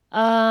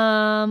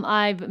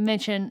 I've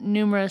mentioned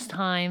numerous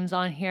times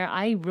on here,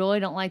 I really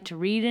don't like to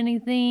read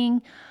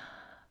anything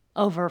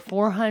over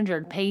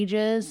 400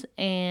 pages,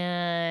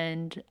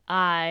 and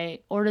I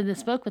ordered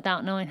this book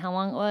without knowing how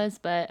long it was,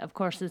 but of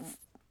course it's,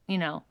 the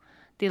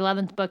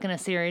 11th book in a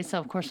series, so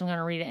of course I'm going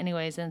to read it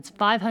anyways, and it's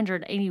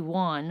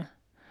 581,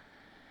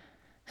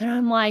 and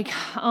I'm like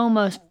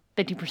almost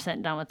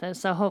 50% done with it,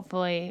 so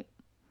hopefully,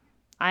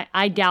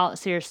 I doubt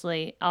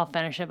seriously I'll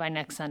finish it by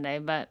next Sunday,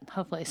 but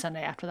hopefully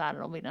Sunday after that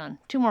it'll be done.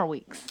 2 more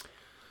weeks.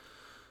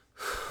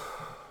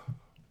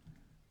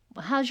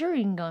 How's your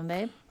reading going,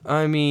 babe?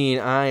 I mean,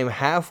 I'm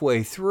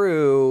halfway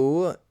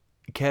through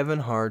Kevin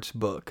Hart's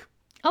book.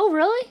 Oh,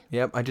 really?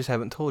 Yep, I just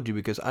haven't told you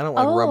because I don't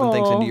like rubbing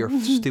things into your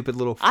stupid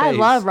little face. I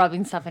love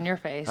rubbing stuff in your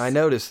face. I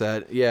noticed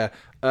that, yeah.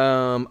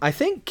 I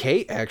think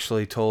Kate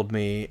actually told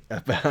me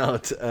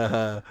about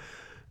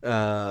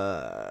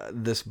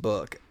this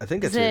book. I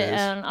think that's what it is. Is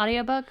it an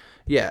audiobook?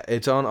 Yeah,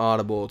 it's on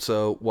Audible.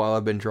 So while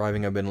I've been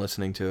driving, I've been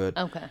listening to it.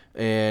 Okay.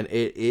 And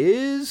it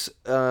is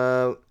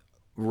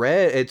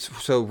read.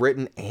 It's so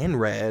written and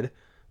read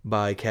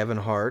by Kevin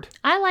Hart.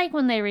 I like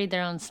when they read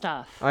their own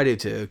stuff. I do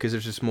too, because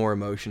there's just more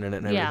emotion in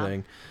it and Yeah.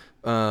 everything.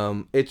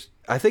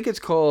 I think it's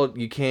called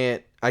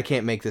I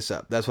Can't Make This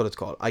Up. That's what it's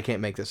called. I Can't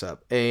Make This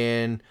Up.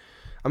 And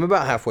I'm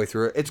about halfway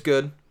through it. It's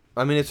good.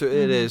 I mean, it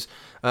is.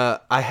 I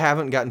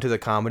haven't gotten to the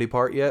comedy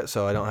part yet,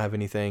 so I don't have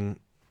anything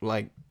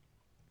like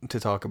to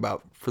talk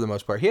about for the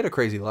most part. He had a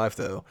crazy life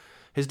though.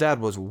 His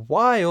dad was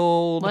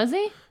wild. Was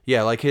he?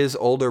 Yeah, like his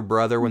older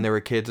brother, when they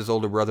were kids, his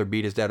older brother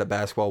beat his dad at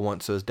basketball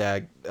once, so his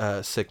dad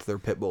sicked their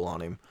pit bull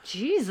on him.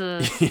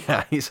 Jesus.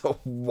 Yeah, he's a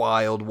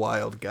wild,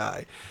 wild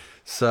guy.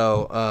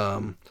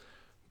 So,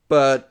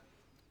 but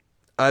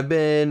I've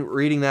been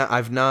reading that.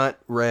 I've not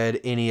read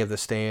any of The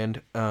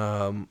Stand.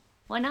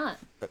 Why not?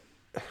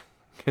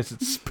 Because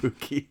it's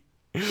spooky.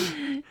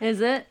 Is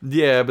it?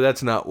 Yeah, but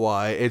that's not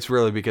why. It's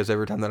really because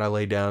every time that I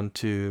lay down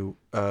to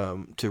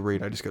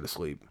read, I just go to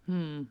sleep.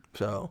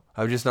 So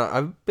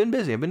I've been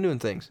busy. I've been doing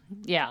things.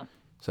 Yeah.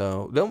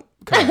 So don't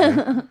come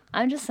at me.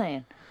 I'm just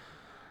saying.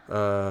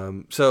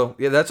 So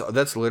yeah,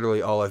 that's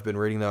literally all I've been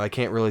reading though. I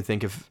can't really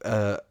think of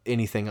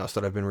anything else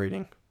that I've been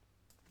reading.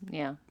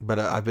 Yeah. But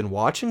I've been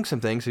watching some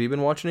things. Have you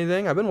been watching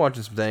anything? I've been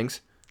watching some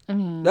things. I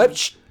mean,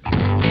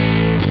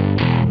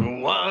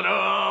 What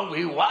are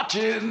we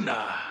watching?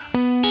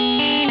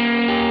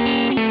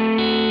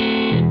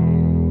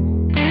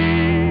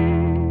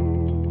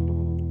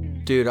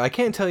 Dude, I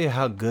can't tell you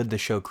how good the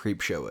show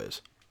Creepshow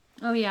is.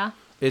 oh yeah.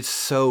 It's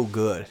so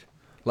good.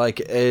 Like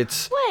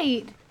it's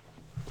Wait.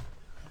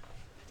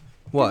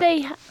 what?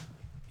 They.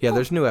 Yeah,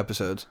 there's new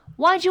episodes.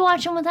 Why'd you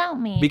watch them without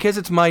me? Because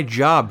it's my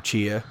job,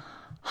 Chia.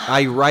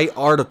 I write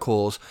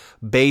articles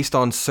based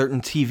on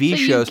certain TV So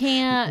shows.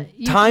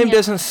 you Time can't-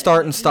 doesn't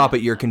start and stop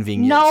at your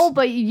convenience. No,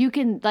 but you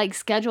can like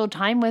schedule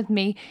time with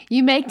me.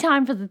 You make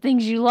time for the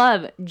things you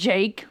love,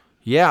 Jake.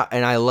 Yeah,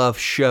 and I love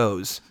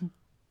shows.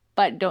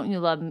 But don't you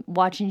love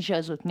watching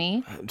shows with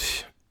me?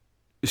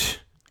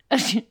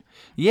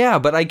 Yeah,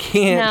 but I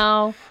can't.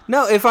 No.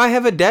 No, if I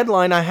have a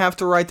deadline, I have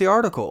to write the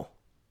article.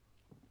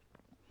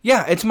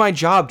 Yeah, it's my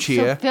job,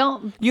 Chia. So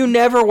film. You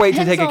never wait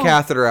to take a Pencil.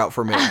 catheter out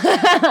for me.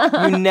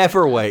 You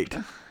never wait.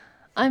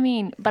 I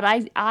mean, but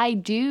I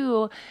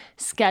do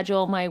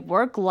schedule my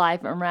work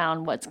life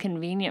around what's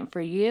convenient for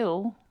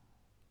you.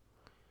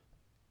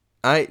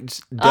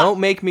 Don't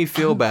make me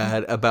feel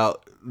bad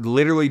about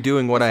literally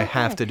doing what I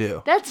have to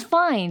do. That's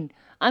fine.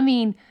 I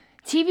mean,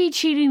 TV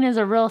cheating is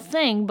a real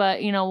thing, but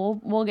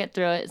we'll get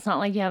through it. It's not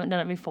like you haven't done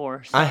it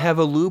before. So. I have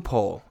a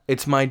loophole.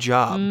 It's my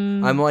job.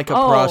 I'm like a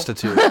Oh.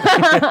 prostitute.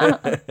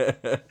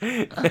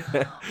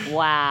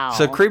 Wow.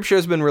 So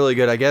Creepshow's been really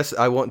good. I guess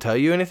I won't tell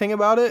you anything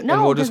about it, and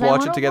No, we'll just 'cause I watch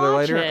wanna it together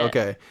watch later. it.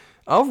 Okay.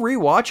 I'll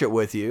rewatch it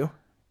with you.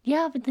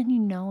 Yeah, but then you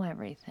know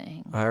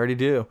everything. I already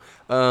do.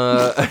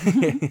 Yeah,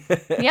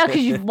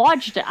 because you've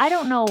watched it. I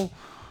don't know.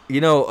 You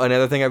know,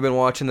 another thing I've been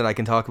watching that I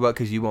can talk about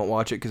because you won't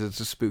watch it because it's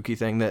a spooky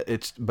thing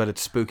but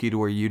it's spooky to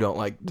where you don't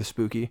like the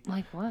spooky.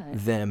 Like what?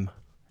 Them.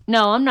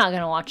 No, I'm not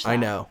going to watch that. I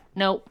know.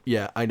 Nope.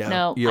 Yeah, I know.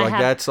 No. You're I like,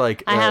 have- that's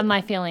like. I have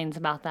my feelings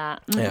about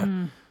that.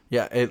 Yeah.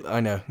 Yeah,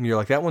 I know. You're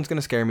like, that one's going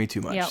to scare me too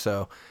much. Yep.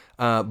 So,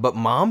 but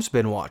Mom's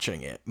been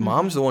watching it.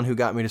 Mom's the one who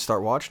got me to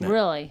start watching it.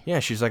 Really?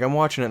 Yeah, she's like, I'm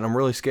watching it and I'm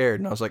really scared.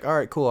 And I was like, all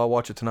right, cool, I'll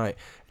watch it tonight.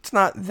 It's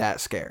not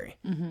that scary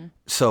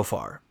so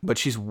far, but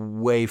she's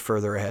way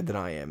further ahead than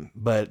I am.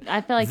 But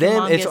I feel like then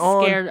your mom it's gets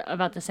on, scared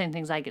about the same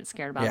things I get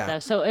scared about, Yeah. though.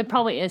 So it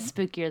probably is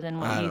spookier than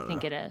what you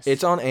think it is.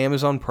 It's on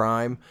Amazon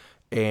Prime,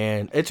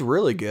 and it's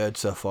really good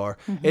so far.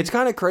 It's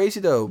kind of crazy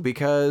though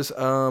because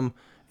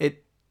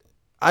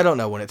I don't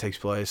know when it takes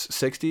place.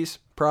 60s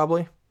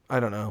probably. I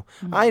don't know.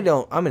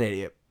 I'm an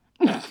idiot.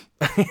 But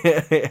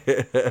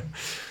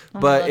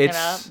look it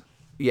up.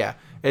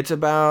 it's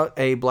about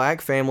a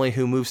black family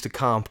who moves to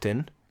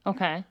Compton,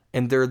 Okay.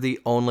 and they're the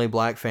only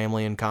black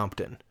family in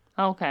Compton.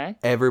 Okay.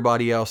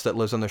 Everybody else that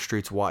lives on the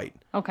street's white.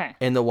 Okay.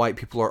 And the white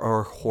people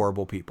are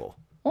horrible people.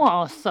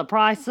 Well,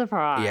 surprise,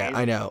 surprise. Yeah,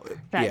 I know.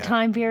 That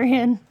time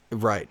period.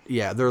 Right.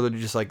 Yeah, they're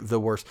just like the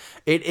worst.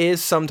 It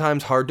is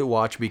sometimes hard to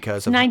watch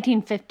because of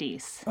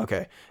 1950s.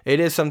 Okay. It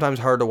is sometimes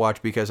hard to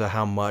watch because of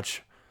how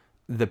much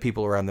the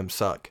people around them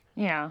suck.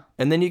 Yeah.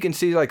 And then you can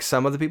see like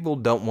some of the people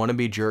don't want to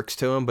be jerks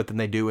to them, but then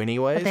they do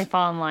anyways. But they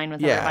fall in line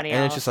with everybody else.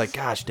 And it's just like,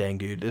 gosh dang,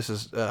 dude, this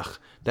is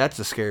that's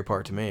the scary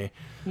part to me.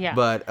 Yeah.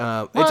 But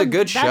it's a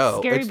good show. That's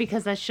scary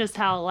because that's just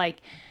how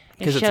like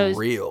because it's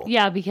real.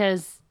 Yeah,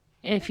 because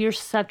if you're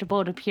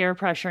susceptible to peer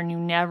pressure and you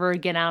never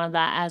get out of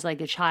that as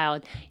like a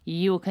child,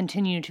 you will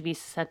continue to be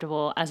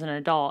susceptible as an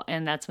adult,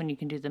 and that's when you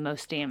can do the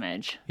most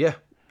damage. Yeah,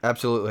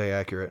 absolutely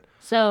accurate.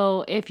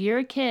 So if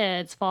your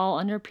kids fall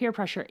under peer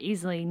pressure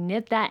easily,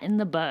 nip that in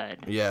the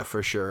bud. Yeah,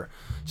 for sure.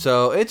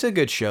 So it's a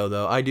good show,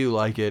 though. I do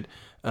like it.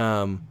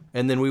 And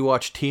then we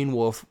watched Teen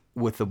Wolf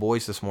with the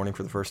boys this morning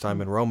for the first time,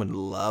 and Roman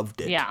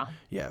loved it. Yeah.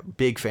 Yeah,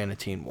 big fan of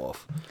Teen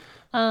Wolf.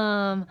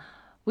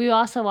 We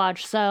also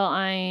watched, so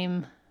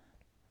I'm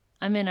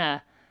in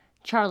a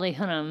Charlie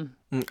Hunnam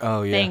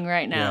thing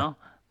right now.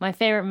 Yeah. My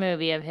favorite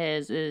movie of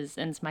his is,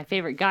 and it's my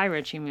favorite Guy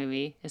Ritchie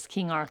movie, is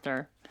King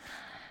Arthur.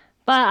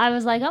 But I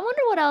was like, I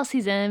wonder what else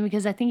he's in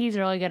because I think he's a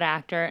really good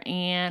actor.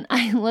 And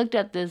I looked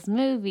up this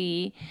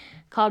movie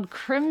called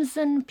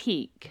Crimson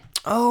Peak.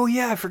 Oh,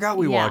 yeah, I forgot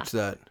we watched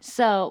that.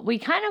 So we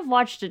kind of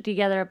watched it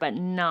together, but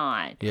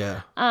not.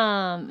 Yeah.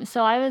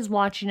 So I was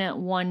watching it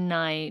one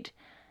night.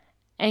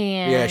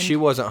 And yeah, she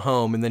wasn't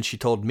home, and then she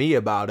told me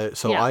about it,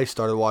 so I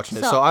started watching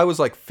it. So So I was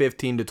like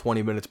 15 to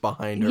 20 minutes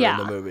behind her in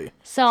the movie.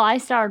 So I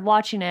started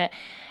watching it,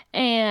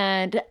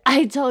 and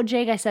I told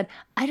Jake, I said,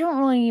 I don't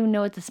really even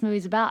know what this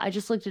movie's about. I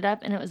just looked it up,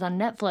 and it was on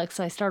Netflix,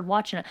 so I started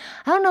watching it.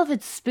 I don't know if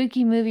it's a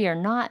spooky movie or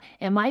not.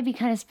 It might be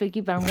kind of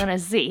spooky, but I'm going to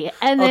see.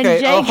 And then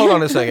Okay, Jake... hold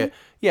on a second.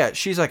 Yeah,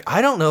 she's like,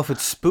 I don't know if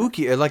it's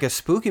spooky, like a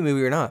spooky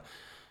movie or not.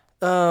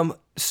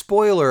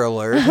 Spoiler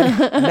alert.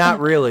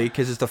 Not really,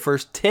 because it's the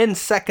first 10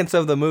 seconds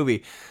of the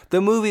movie. The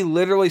movie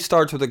literally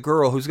starts with a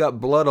girl who's got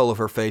blood all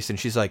over her face, and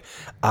she's like,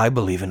 I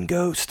believe in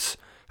ghosts.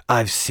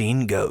 I've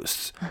seen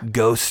ghosts.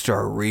 Ghosts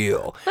are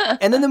real.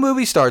 And then the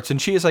movie starts,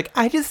 and she is like,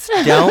 I just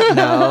don't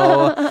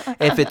know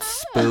if it's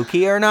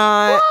spooky or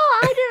not. Well,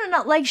 I didn't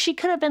know. Like, she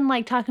could have been,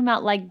 like, talking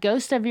about, like,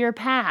 ghosts of your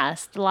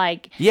past.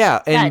 Like,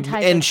 yeah, that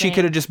type and of she thing.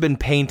 could have just been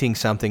painting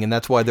something, and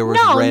that's why there was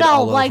red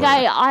all over. Like,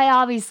 I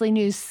obviously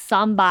knew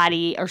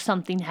somebody or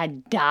something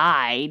had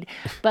died.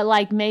 But,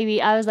 like,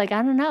 maybe, I was like,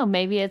 I don't know.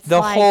 Maybe it's the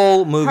like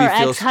whole movie her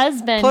feels...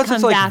 ex-husband Plus, comes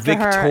it's like after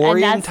her. And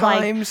Victorian that's like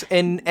times,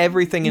 and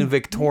everything in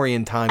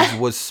Victorian times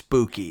was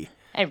spooky.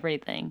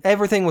 everything.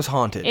 Everything was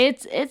haunted.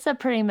 It's a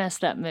pretty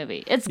messed up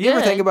movie. It's good. You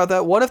ever think about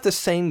that? What if the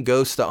same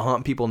ghosts that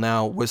haunt people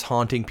now was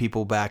haunting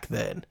people back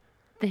then?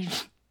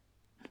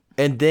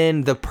 And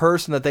then the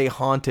person that they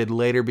haunted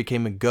later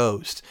became a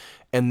ghost.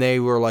 And they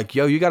were like,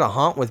 yo, you got to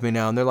haunt with me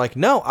now. And they're like,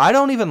 no, I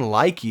don't even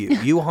like you.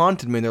 You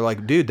haunted me. And they're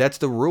like, dude, that's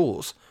the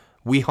rules.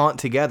 We haunt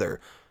together.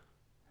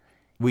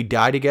 We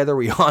die together.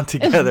 We haunt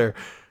together.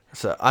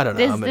 So, I don't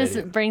know. This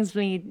brings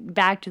me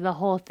back to the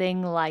whole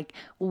thing. Like,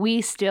 we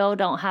still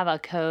don't have a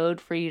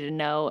code for you to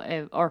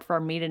know, or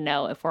for me to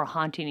know if we're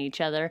haunting each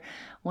other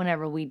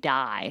whenever we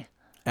die.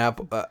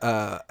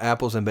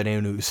 Apples and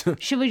bananas.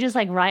 Should we just,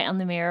 like, write on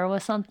the mirror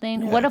with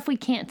something? Yeah. What if we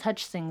can't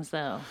touch things,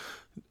 though?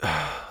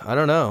 I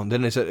don't know.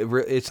 Then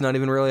it's not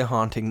even really a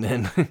haunting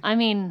then. I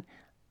mean,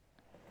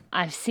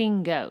 I've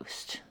seen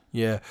ghosts.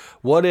 Yeah.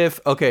 What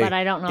if, okay. But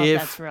I don't know if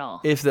that's real.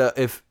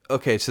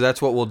 Okay, so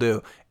that's what we'll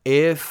do.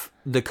 If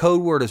the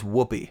code word is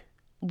whoopee.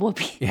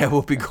 Whoopee. Yeah,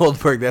 Whoopi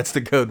Goldberg. That's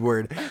the code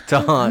word to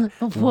haunt.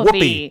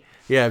 Whoopee.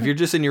 Yeah, if you're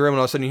just in your room and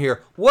all of a sudden you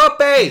hear,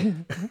 whoopee!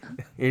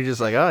 You're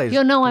just like, oh,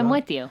 You'll know I'm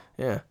with you.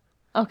 Yeah.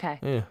 Okay.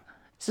 Yeah.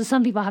 So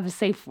some people have a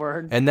safe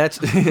word. And that's...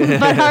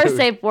 But our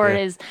safe word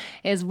is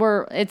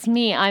it's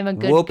me. I'm a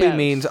good Whoopee ghost.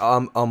 means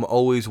I'm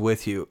always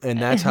with you. And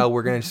that's how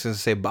we're just going to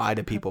say bye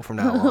to people from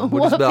now on.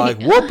 We'll just be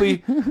like,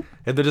 whoopee!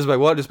 And they're just like,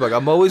 what? Just like,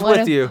 I'm always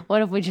with you.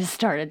 What if we just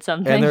started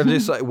something? And they're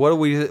just like,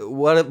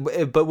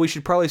 but we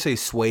should probably say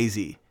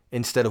Swayze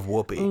instead of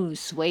whoopee. Ooh,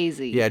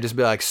 Swayze. Yeah, just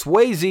be like,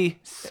 Swayze!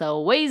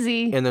 So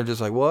Swayze. And they're just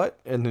like, what?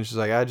 And they're just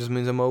like, that just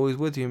means I'm always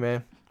with you,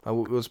 man.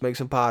 Let's make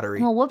some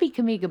pottery. Well, whoopee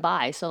can be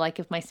goodbye. So, like,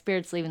 if my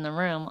spirit's leaving the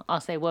room, I'll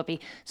say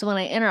whoopee. So when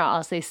I enter,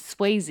 I'll say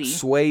Swayze.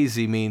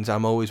 Swayze means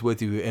I'm always with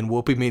you, and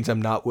whoopee means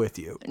I'm not with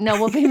you. No,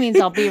 whoopee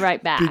means I'll be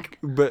right back.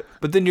 But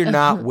then you're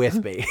not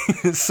with me.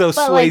 So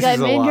But, Swayze's like, a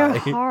I'm in lie. your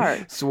heart.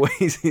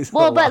 Swayze's a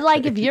Well, lie. but,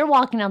 like, if you're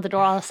walking out the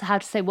door, I'll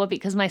have to say whoopee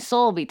because my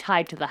soul will be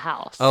tied to the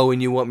house. Oh,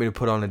 and you want me to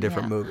put on a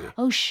different Yeah. movie.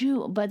 Oh,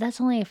 shoot. But that's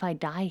only if I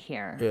die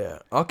here. Yeah,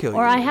 I'll kill you.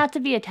 Or I have to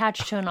be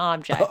attached to an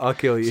object. I'll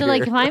kill you So,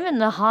 like, here. if I'm in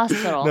the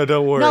hospital. No,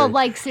 don't worry. No,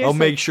 like, seriously. I'll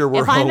make sure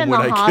we're if I'm home in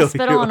when the I kill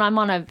hospital you. and I'm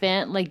on a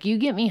vent, like, you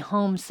get me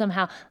home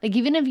somehow. Like,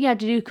 even if you have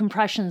to do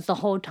compressions the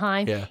whole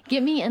time, Yeah.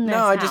 get me in this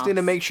No, I just need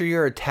to house. make sure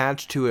you're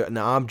attached to an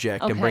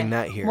object and bring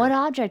that here. What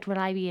object would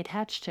I be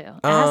attached to?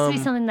 It has to be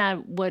something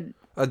that would...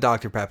 A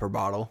Dr. Pepper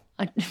bottle.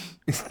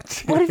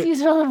 What if you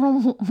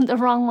throw the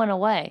wrong one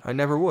away? I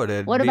never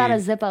would. What about a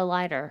Zippo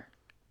lighter?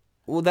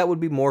 Well, that would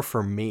be more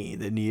for me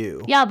than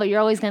you. Yeah, but you're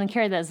always going to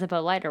carry that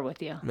Zippo lighter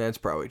with you. That's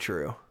probably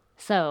true.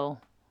 So.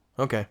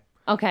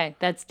 Okay,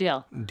 that's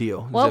deal.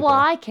 deal. What Zippo. will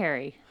I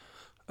carry?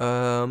 A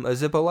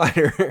Zippo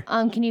lighter.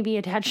 Can you be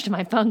attached to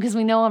my phone? Because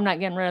we know I'm not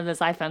getting rid of this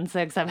iPhone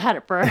 6. I've had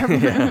it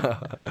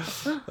forever.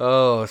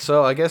 Oh,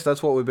 so I guess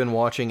that's what we've been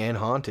watching and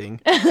haunting.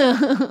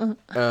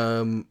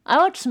 I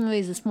watched some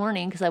movies this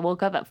morning because I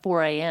woke up at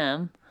 4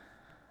 a.m.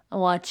 I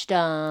watched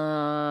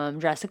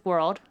Jurassic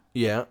World.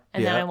 Yeah.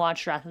 And then I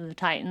watched Wrath of the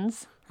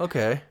Titans.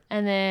 Okay.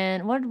 And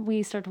then what did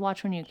we start to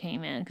watch when you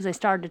came in? Because I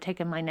started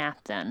taking my nap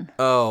then.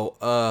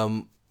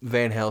 Oh,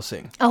 Van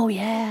Helsing. Oh,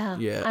 yeah.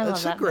 Yeah, I love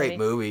it's that a great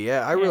movie.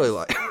 Yeah, I It really is.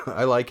 like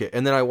I like it.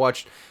 And then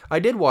I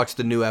did watch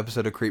the new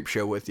episode of Creep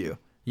Show with you.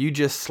 You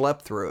just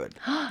slept through it.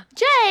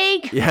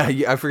 Jake! Yeah,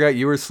 I forgot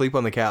you were asleep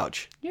on the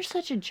couch. You're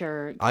such a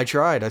jerk. I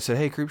tried. I said,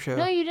 "Hey, Creep Show."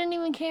 No, you didn't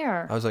even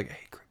care. I was like, "Hey,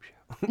 Creep Show."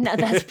 No,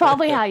 that's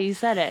probably how you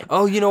said it.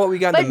 Oh, you know what we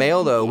got in But- the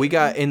mail though? We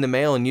got in the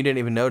mail and you didn't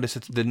even notice.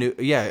 It's the new.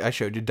 Yeah, I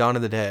showed you Dawn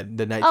of the Dead,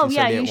 the 1978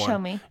 Oh, yeah, you one. show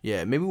me.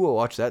 Yeah, maybe we'll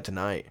watch that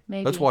tonight.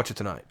 Maybe. Let's watch it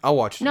tonight. I'll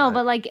watch it. No, tonight.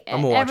 but like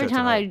I'm gonna watch every it time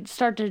tonight. I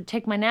start to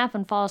take my nap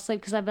and fall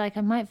asleep, because I'd be like,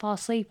 I might fall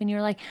asleep, and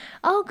you're like,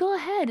 oh, go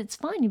ahead, it's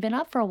fine, you've been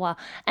up for a while,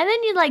 and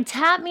then you like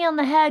tap me on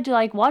the head to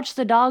like watch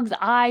the dog's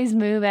eyes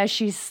move as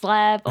she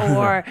slept,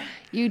 or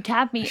you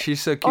tap me,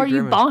 She's so cute, or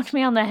you Grimace. bonked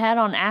me on the head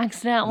on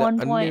accident at No, I one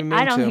didn't point. even I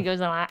mean don't to. think it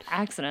was an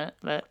accident,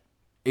 but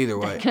Either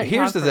way, couldn't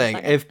here's talk the for a thing.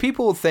 second. If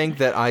people think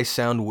that I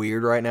sound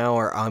weird right now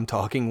or I'm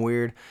talking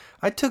weird,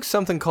 I took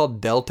something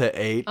called Delta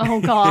 8. oh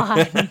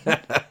god,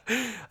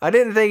 I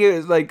didn't think it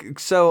was like,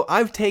 so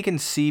I've taken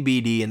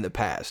CBD in the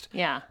past.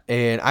 yeah.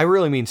 And I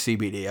really mean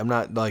CBD. I'm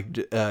not like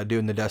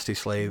doing the Dusty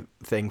Slave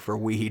thing for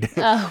weed.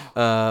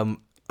 Oh.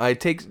 I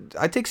take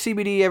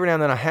CBD every now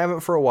and then. I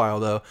haven't for a while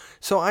though.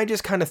 So I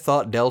just kind of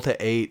thought Delta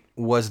 8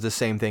 was the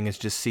same thing as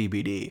just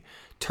CBD.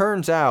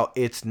 Turns out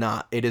it's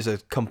not. It is a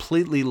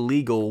completely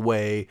legal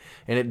way,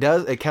 and it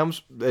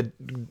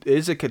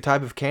is a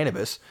type of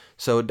cannabis,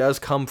 so it does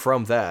come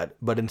from that.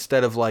 But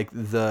instead of like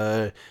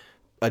a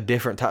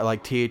different type,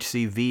 like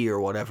THCV or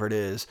whatever it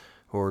is,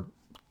 or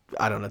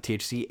I don't know,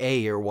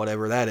 THCA or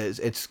whatever that is,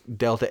 it's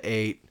Delta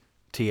 8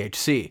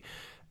 THC,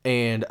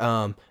 and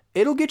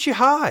it'll get you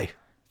high.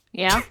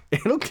 Yeah, I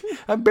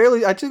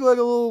took like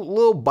a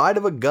little bite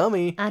of a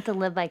gummy. I have to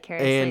live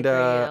vicariously And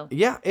through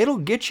you. yeah, it'll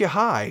get you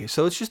high.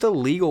 So it's just a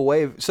legal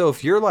way. So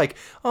if you're like,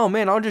 oh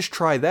man, I'll just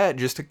try that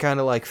just to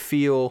kind of like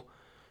feel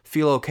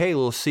okay, a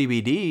little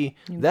CBD.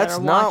 That's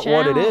better not watch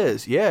what it out.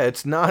 is. Yeah,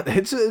 it's not.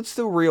 It's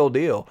the real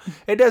deal.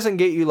 It doesn't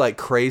get you like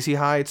crazy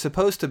high. It's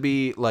supposed to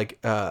be like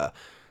I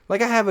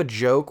have a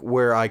joke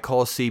where I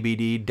call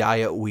CBD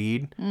diet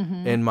weed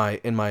in my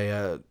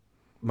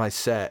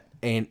set.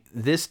 And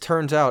this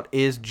turns out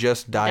is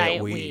just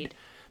diet weed.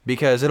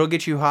 Because it'll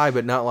get you high,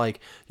 but not like,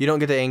 you don't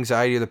get the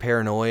anxiety or the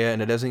paranoia,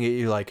 and it doesn't get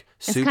you like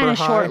It's super kind of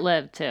high.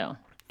 short-lived too.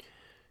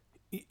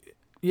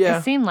 Yeah.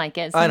 It seemed like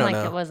it. It I seemed don't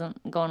like know. it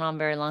wasn't going on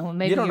very long. Well,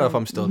 maybe You don't know if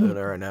I'm still doing it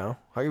right now.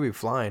 I could be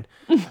flying.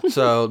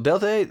 So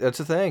Delta 8, that's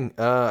a thing.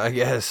 I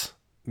guess.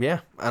 Yeah,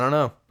 I don't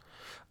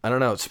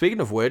know. Speaking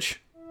of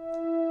which,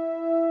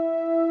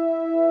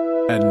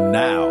 And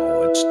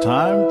now it's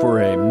time for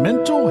a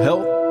mental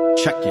health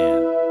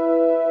check-in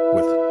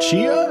with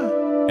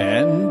Chia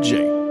and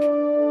Jake.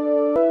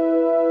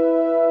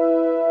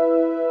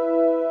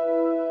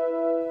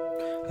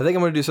 I think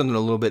I'm going to do something a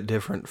little bit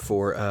different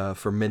for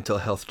mental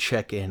health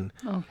check-in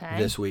Okay.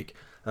 this week.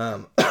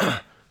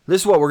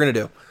 This is what we're going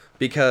to do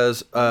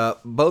because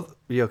both.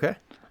 You okay?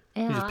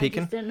 Yeah, just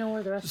peeking? I just didn't know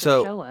where the rest of the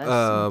show So,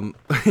 was.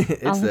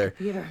 it's On the there.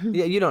 computer.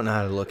 Yeah, you don't know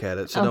how to look at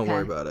it, so don't Okay.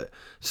 worry about it.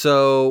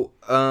 So,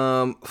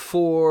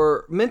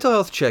 for mental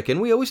health check-in,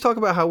 we always talk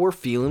about how we're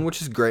feeling,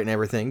 which is great and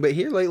everything. But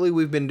here lately,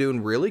 we've been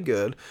doing really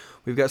good.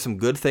 We've got some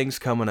good things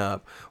coming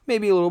up.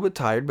 Maybe a little bit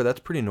tired, but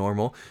that's pretty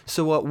normal.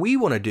 So, what we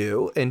want to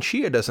do, and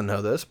Chia doesn't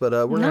know this, but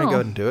we're going to No. go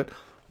ahead and do it.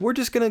 We're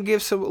just going to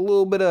give a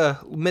little bit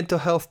of mental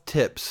health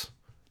tips.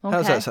 How's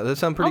Okay. that sound? Does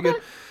that sound pretty Okay.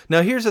 good?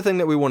 Now, here's the thing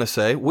that we want to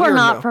say. We're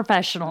not no-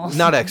 professionals.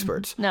 not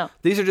experts. No.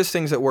 These are just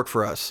things that work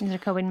for us. These are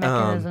coping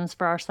mechanisms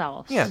for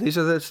ourselves. Yeah, these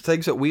are the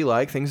things that we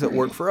like, things that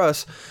work for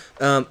us.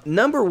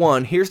 Number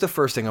one, here's the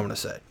first thing I'm going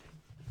to say.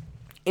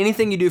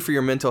 Anything you do for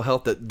your mental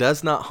health that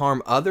does not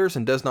harm others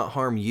and does not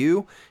harm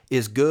you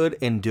is good,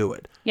 and do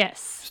it.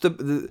 Yes.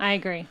 It's I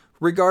agree.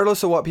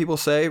 regardless of what people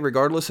say,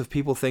 regardless if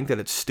people think that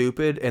it's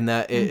stupid and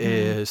that it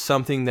Mm-hmm. is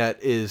something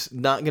that is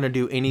not going to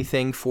do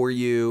anything for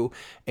you,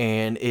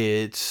 and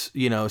it's,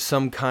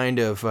 some kind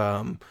of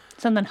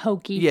Something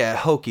hokey. yeah,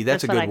 hokey.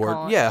 That's a That's what good I word.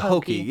 call it, Yeah,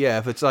 hokey. hokey. Yeah,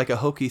 if it's like a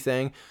hokey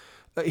thing.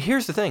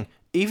 Here's the thing.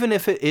 Even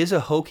if it is a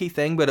hokey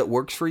thing, but it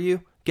works for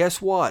you,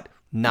 guess what?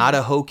 Not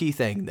a hokey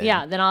thing then.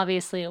 Yeah, then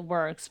obviously it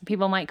works.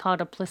 People might call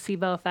it a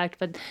placebo effect,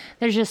 but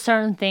there's just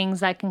certain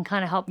things that can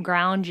kind of help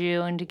ground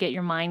you and to get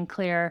your mind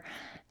clear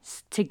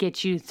to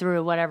get you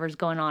through whatever's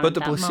going on. But at the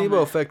that placebo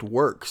moment. effect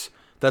works.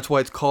 That's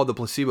why it's called the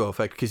placebo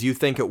effect, because you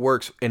think it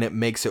works and it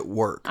makes it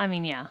work. I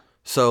mean, yeah.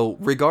 So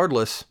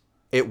regardless,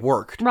 it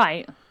worked.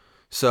 Right.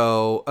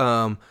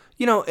 So,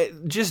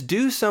 just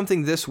do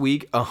something this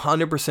week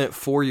 100%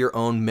 for your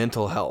own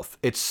mental health.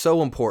 It's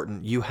so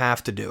important. You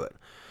have to do it.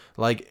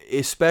 Like,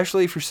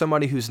 especially if you're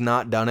somebody who's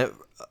not done it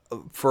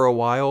for a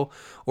while,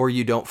 or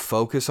you don't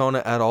focus on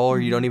it at all, or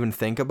you don't even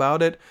think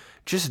about it,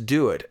 just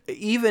do it.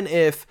 Even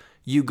if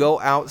you go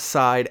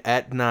outside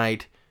at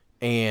night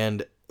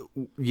and,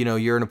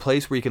 you're in a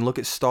place where you can look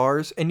at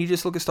stars, and you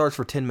just look at stars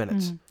for 10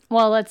 minutes.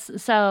 Well,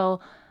 something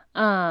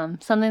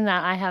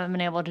that I haven't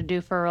been able to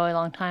do for a really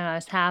long time. I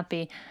was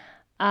happy.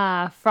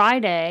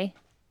 Friday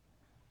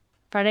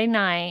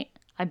night,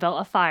 I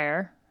built a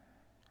fire,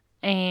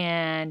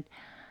 and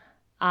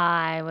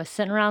I was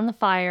sitting around the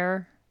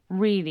fire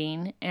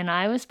reading, and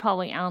I was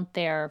probably out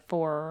there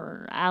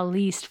for at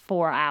least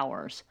 4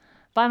 hours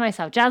by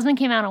myself. Jasmine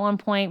came out at one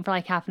point for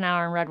like half an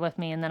hour and read with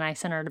me, and then I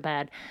sent her to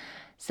bed.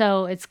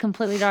 So it's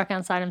completely dark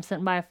outside. I'm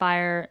sitting by a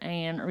fire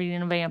and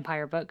reading a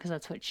vampire book, because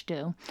that's what you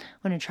do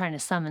when you're trying to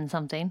summon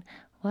something.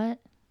 What?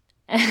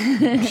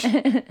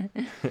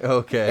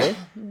 Okay.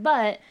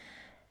 But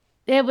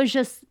it was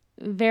just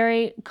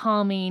very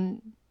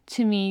calming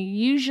to me.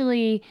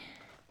 Usually,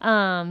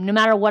 no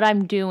matter what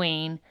I'm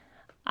doing,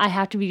 I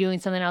have to be doing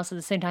something else at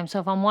the same time. So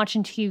if I'm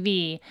watching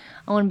TV,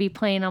 I want to be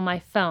playing on my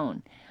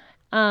phone.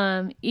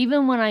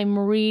 Even when I'm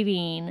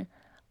reading,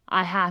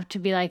 I have to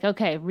be like,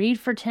 okay, read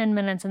for 10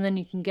 minutes and then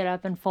you can get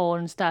up and fold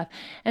and stuff.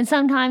 And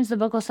sometimes the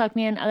book will suck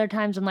me in. Other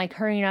times I'm like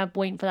hurrying up,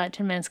 waiting for that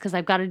 10 minutes because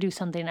I've got to do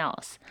something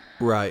else.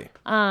 Right.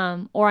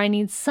 Or I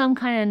need some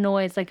kind of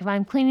noise. Like if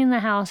I'm cleaning the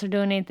house or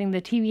doing anything,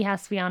 the TV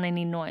has to be on. I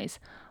need noise.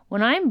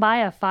 When I'm by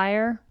a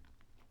fire,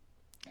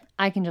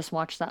 I can just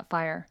watch that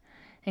fire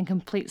in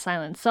complete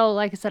silence. So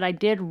like I said, I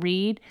did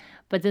read,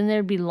 but then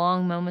there'd be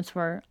long moments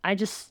where I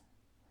just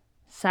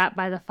sat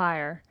by the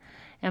fire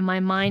and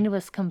my mind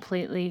was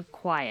completely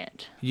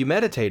quiet. You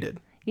meditated.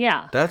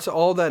 Yeah. That's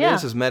all that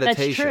is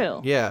meditation. That's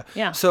true. Yeah.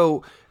 Yeah.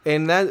 So,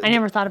 and that... I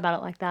never thought about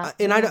it like that.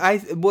 And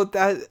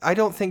I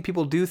don't think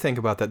people do think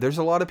about that. There's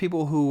a lot of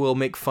people who will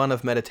make fun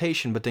of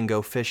meditation, but then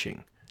go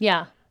fishing.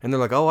 Yeah. And they're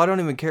like, oh, I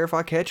don't even care if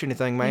I catch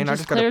anything, man. It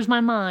just clears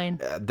my mind.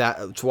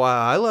 That's why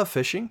I love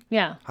fishing.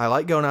 Yeah. I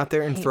like going out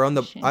there and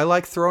I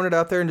like throwing it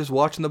out there and just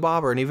watching the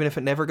bobber. And even if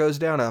it never goes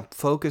down, I'm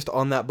focused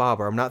on that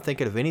bobber. I'm not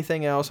thinking of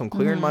anything else. I'm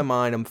clearing my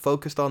mind. I'm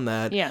focused on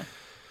that. Yeah.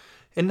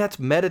 And that's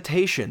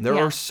meditation. There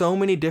are so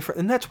many different,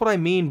 and that's what I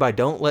mean by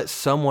don't let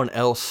someone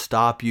else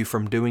stop you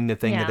from doing the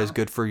thing that is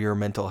good for your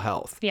mental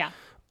health. Yeah.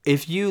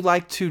 If you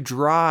like to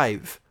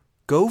drive,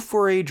 go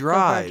for a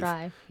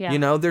drive. Yeah. You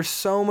know, there's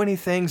so many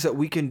things that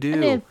we can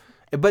do.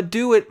 But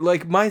do it,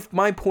 like,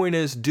 my point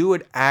is, do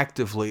it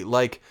actively.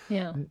 Like,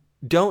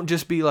 don't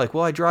just be like,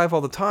 well, I drive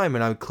all the time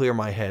and I clear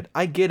my head.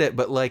 I get it,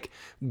 but, like,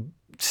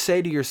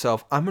 say to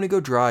yourself, I'm going to go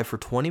drive for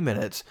 20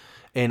 minutes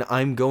and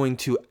I'm going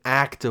to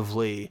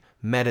actively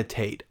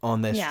meditate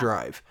on this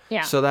drive.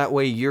 Yeah. So that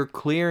way you're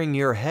clearing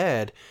your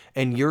head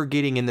and you're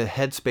getting in the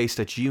headspace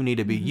that you need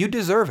to be. You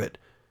deserve it.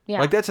 Yeah.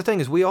 Like, that's the thing,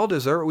 is we all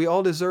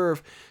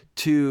deserve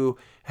to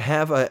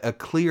have a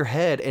clear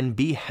head and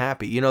be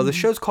happy. You know, the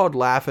show's called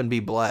Laugh and Be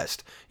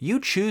Blessed. You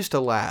choose to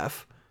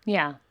laugh.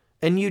 Yeah.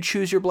 And you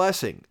choose your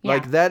blessing. Yeah.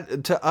 Like,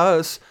 that, to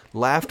us,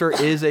 laughter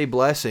is a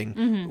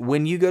blessing.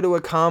 When you go to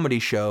a comedy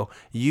show,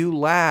 you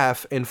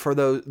laugh, and for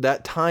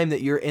that time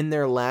that you're in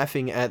there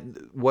laughing at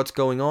what's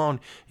going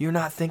on, you're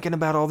not thinking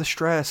about all the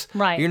stress.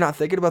 Right. You're not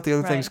thinking about the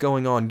other things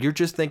going on. You're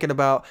just thinking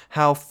about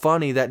how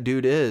funny that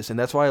dude is, and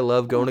that's why I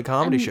love going to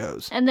comedy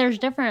shows. And there's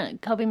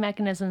different coping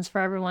mechanisms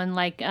for everyone.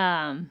 Like,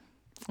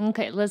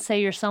 okay, let's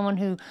say you're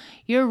someone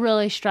you're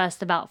really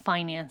stressed about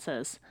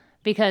finances,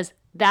 because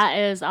that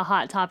is a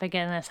hot topic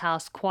in this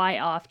house quite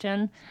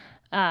often.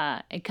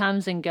 It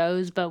comes and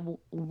goes, but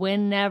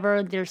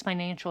whenever there's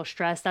financial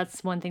stress,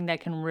 that's one thing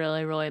that can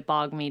really, really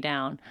bog me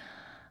down.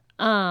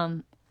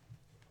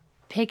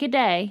 Pick a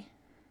day.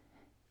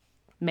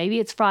 Maybe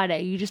it's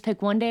Friday. You just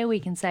pick one day a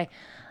week and say,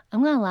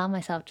 I'm going to allow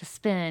myself to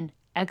spend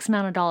X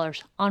amount of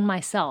dollars on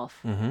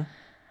myself.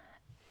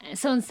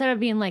 So instead of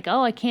being like,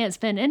 oh, I can't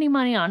spend any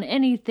money on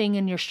anything,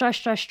 and you're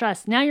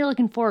stressed, now you're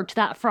looking forward to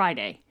that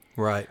Friday.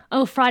 Right.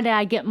 Oh, Friday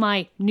I get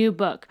my new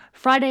book.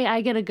 Friday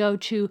I get to go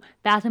to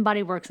Bath and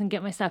Body Works and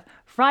get my stuff.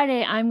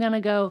 Friday I'm going to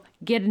go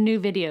get a new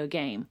video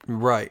game.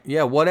 Right.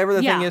 Yeah, whatever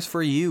the thing is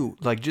for you,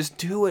 like, just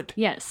do it.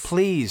 Yes.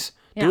 Please.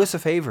 Do us a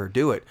favor.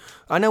 Do it.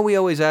 I know we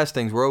always ask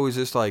things. We're always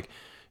just like,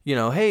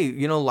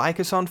 hey, like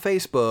us on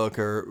Facebook,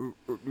 or,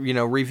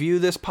 review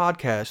this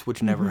podcast,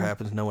 which never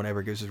happens. No one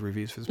ever gives us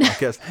reviews for this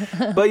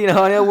podcast. But,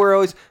 I know we're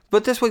always,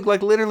 but this week,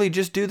 like, literally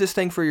just do this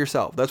thing for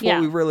yourself. That's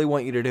what we really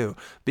want you to do,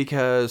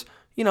 because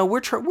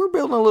we're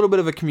building a little bit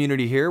of a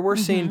community here. We're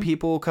seeing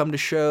people come to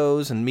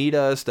shows and meet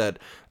us that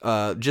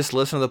just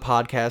listen to the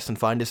podcast and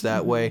find us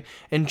that way.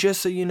 And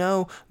just so you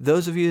know,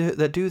 those of you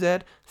that do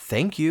that,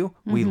 thank you.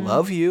 We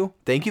love you.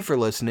 Thank you for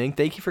listening.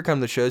 Thank you for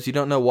coming to shows. You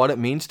don't know what it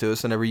means to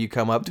us whenever you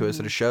come up to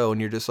us at a show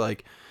and you're just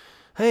like,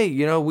 hey,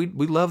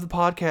 we love the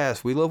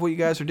podcast. We love what you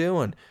guys are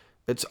doing.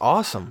 It's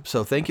awesome.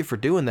 So thank you for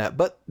doing that.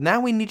 But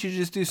now we need you to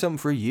just do something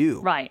for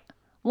you. Right.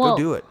 Well,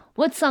 Go do it.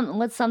 What's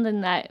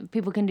something that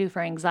people can do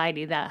for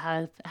anxiety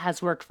that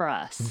has worked for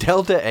us?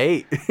 Delta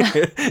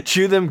 8.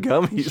 Chew them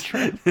gummies.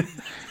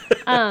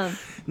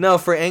 No,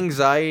 for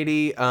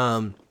anxiety,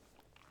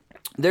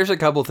 there's a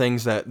couple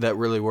things that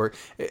really work.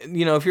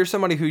 You know, if you're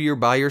somebody who you're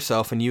by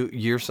yourself and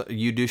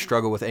you do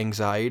struggle with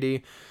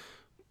anxiety,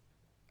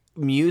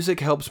 music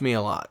helps me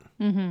a lot.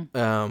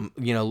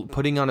 Mm-hmm. You know,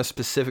 putting on a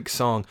specific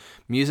song,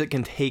 music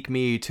can take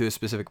me to a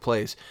specific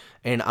place,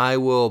 and I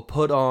will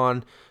put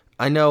on.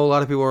 I know a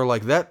lot of people are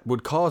like, that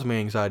would cause me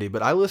anxiety,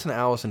 but I listen to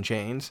Alice in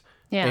Chains,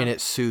 and it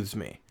soothes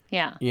me.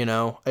 Yeah. You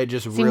know, it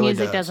just See, really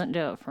music does. Doesn't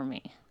do it for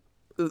me.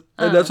 And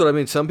that's what I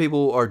mean. Some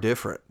people are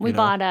different. We you know?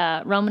 bought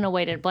a Roman a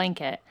weighted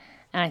blanket,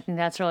 and I think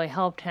that's really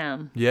helped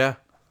him. Yeah.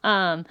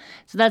 So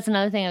that's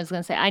another thing I was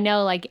going to say. I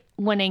know, like,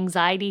 when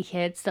anxiety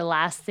hits, the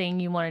last thing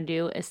you want to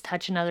do is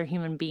touch another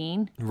human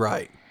being.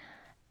 Right.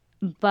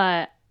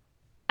 But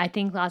I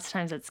think lots of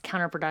times it's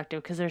counterproductive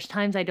because there's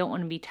times I don't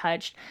want to be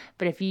touched.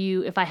 But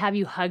if I have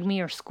you hug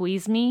me or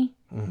squeeze me,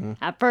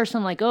 at first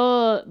I'm like,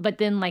 oh, but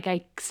then like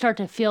I start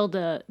to feel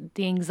the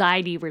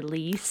anxiety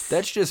release.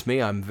 That's just me.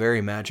 I'm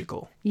very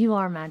magical. You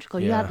are magical.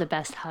 You Yeah. have the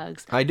best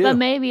hugs. I do. But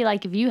maybe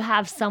like if you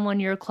have someone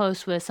you're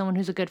close with, someone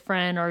who's a good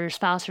friend or your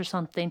spouse or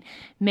something,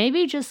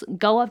 maybe just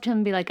go up to him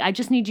and be like, I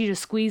just need you to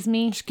squeeze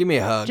me. Just give me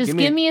a hug. Just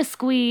give me a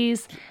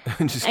squeeze.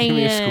 Just give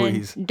me a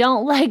squeeze.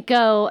 Don't let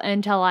go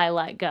until I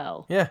let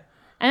go. Yeah.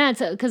 And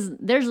that's because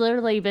there's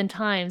literally been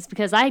times,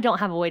 because I don't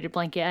have a weighted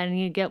blanket, I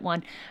need to get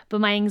one,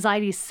 but my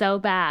anxiety is so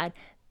bad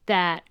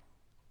that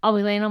I'll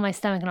be laying on my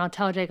stomach and I'll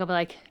tell Jake, I'll be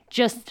like,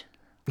 just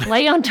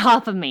lay on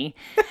top of me.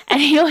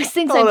 And he always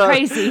thinks I'm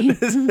crazy.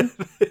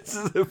 This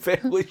is a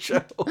family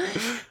show.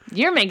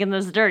 You're making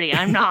this dirty.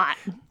 I'm not.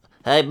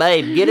 Hey,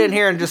 babe, get in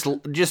here and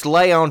just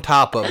lay on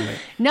top of me.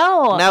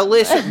 No. Now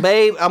listen,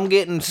 babe, I'm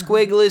getting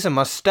squigglies in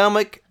my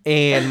stomach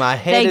and my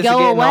head They is go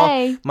getting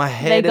away. all my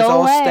head They is go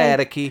all away.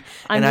 staticky,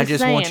 and I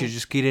just just want saying. you to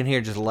just get in here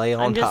and just lay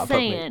on I'm top just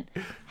saying, of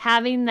me.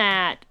 having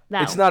that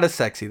It's not a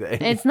sexy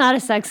thing. it's not a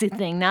sexy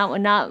thing. Not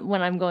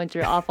when I'm going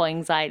through awful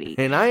anxiety.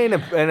 And I ain't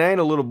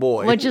a little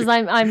boy. Which is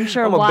I'm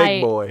sure I'm a why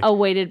big boy. a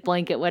weighted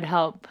blanket would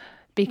help.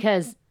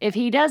 Because if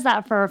he does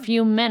that for a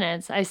few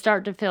minutes, I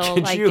start to feel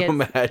Could like you it's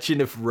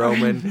imagine if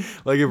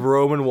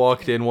Roman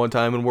walked in one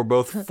time and we're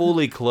both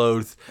fully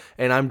clothed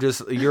and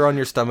you're on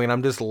your stomach and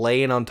I'm just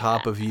laying on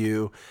top of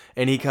you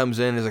and he comes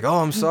in and is like, oh,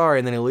 I'm sorry.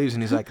 And then he leaves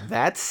and he's like,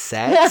 that's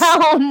sex?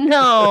 oh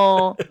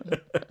no.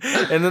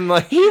 And then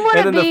like, He and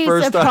then wouldn't the be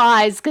first time,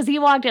 surprised because he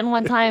walked in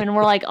one time and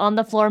we're like on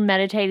the floor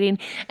meditating,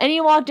 and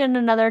he walked in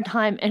another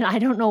time and I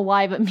don't know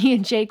why, but me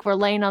and Jake were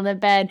laying on the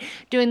bed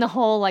doing the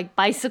whole like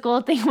bicycle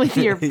thing with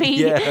your feet.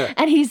 Yeah.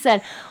 And he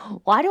said,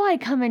 why do I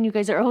come in? You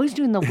guys are always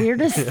doing the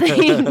weirdest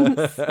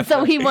things.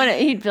 So he'd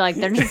be like,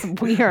 they're just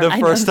weird. the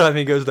first time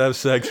he goes to have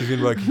sex, he's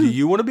gonna be like, do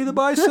you want to be the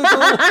bicycle?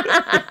 How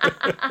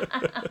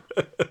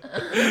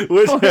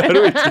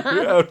do we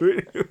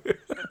do?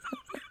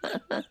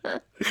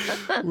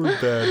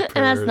 We're bad parents.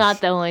 And that's not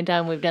the only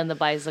time we've done the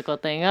bicycle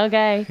thing,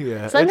 okay?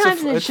 Yeah,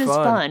 Sometimes it's just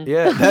fun.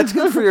 Yeah, that's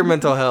good for your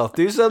mental health.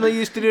 Do something you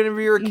used to do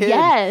whenever you were a kid.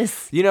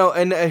 Yes. You know,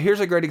 and here's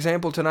a great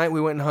example. Tonight we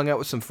went and hung out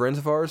with some friends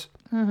of ours.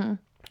 Mm-hmm.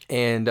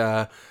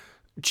 And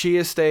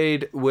Chia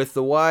stayed with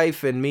the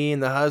wife, and me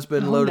and the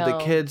husband loaded the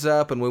kids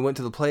up, and we went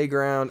to the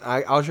playground.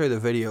 I'll show you the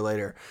video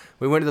later.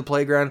 We went to the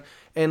playground,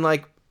 and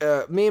like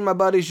me and my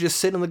buddies just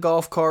sitting in the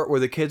golf cart where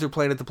the kids are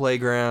playing at the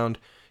playground.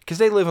 Because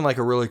they live in like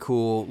a really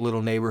cool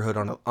little neighborhood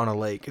on a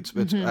lake. It's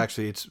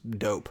actually it's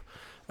dope,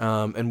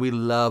 and we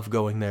love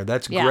going there.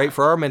 That's great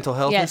for our mental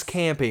health. Yes. Is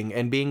camping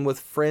and being with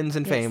friends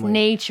and family.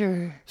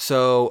 Nature.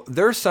 So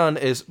their son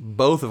is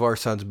both of our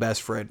sons'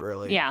 best friend,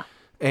 really. Yeah.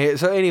 And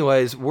so,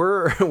 anyways,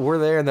 we're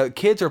there, and the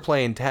kids are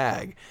playing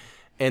tag,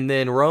 and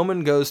then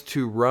Roman goes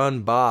to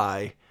run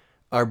by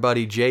our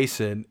buddy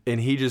Jason,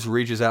 and he just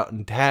reaches out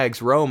and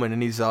tags Roman,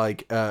 and he's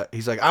like,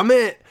 I'm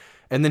it.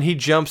 And then he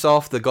jumps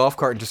off the golf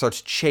cart and just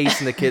starts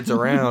chasing the kids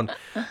around.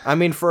 I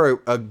mean,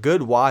 for a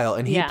good while.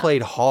 And he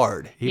played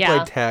hard. He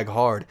played tag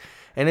hard.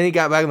 And then he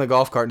got back in the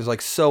golf cart and was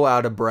like so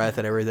out of breath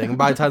and everything. And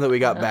by the time that we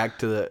got back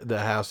to the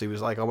house, he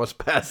was like almost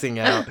passing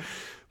out.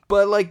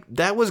 But like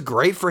that was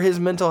great for his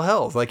mental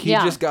health. Like he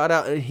just got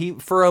out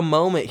and for a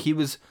moment, he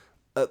was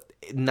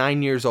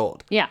 9 years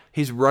old. Yeah.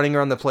 He's running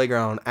around the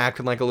playground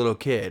acting like a little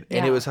kid.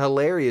 And it was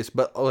hilarious,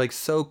 but like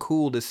so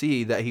cool to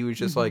see that he was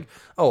just like,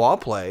 oh, I'll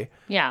play.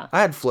 Yeah.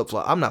 I had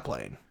flip-flop. I'm not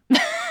playing.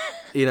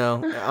 You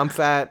know, I'm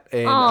fat.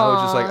 And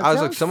I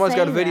was like, someone's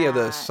got to video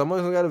this.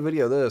 Someone's got to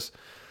video this.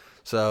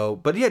 So,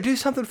 but yeah, do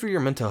something for your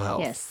mental health.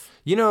 Yes.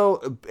 You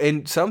know,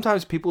 and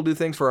sometimes people do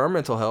things for our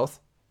mental health.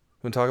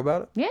 Want to talk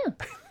about it? Yeah.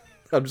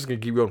 I'm just going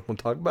to keep going. Want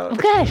to talk about it?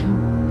 Okay.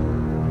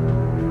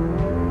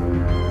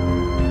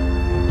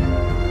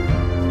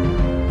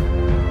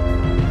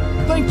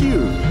 Thank you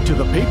to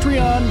the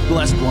Patreon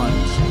blessed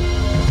ones.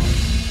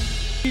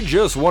 We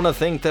just want to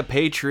thank the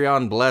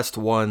Patreon blessed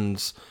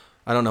ones.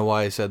 I don't know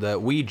why I said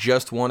that. We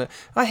just want to...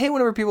 I hate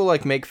whenever people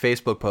like make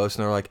Facebook posts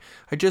and they're like,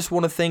 I just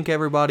want to thank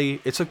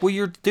everybody. It's like, well,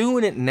 you're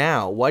doing it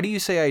now. Why do you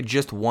say I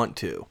just want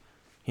to?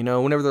 You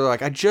know, whenever they're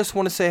like, I just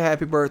want to say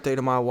happy birthday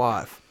to my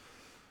wife.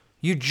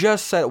 You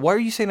just said, why are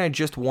you saying I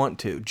just want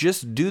to?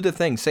 Just do the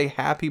thing. Say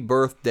happy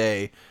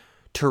birthday,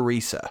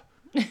 Teresa.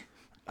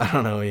 I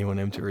don't know anyone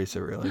named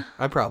Teresa, really.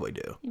 I probably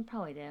do. You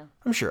probably do.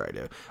 I'm sure I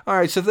do. All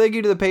right, so thank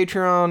you to the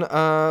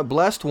Patreon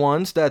blessed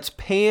ones. That's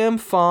Pam,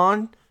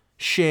 Fawn,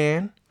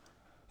 Shan,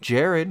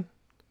 Jared,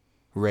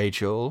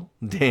 Rachel,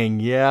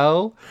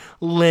 Danielle,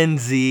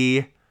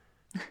 Lindsay.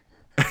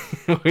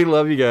 We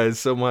love you guys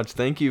so much.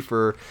 Thank you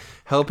for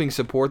helping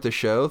support the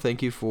show.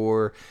 Thank you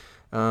for,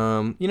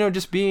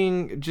 just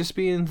being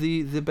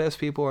the best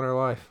people in our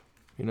life,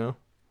 you know?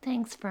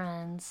 Thanks,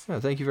 friends. Yeah,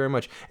 thank you very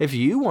much. If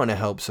you want to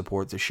help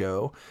support the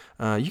show,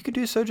 you could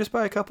do so just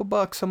by a couple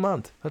bucks a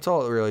month. That's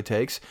all it really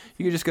takes.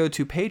 You can just go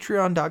to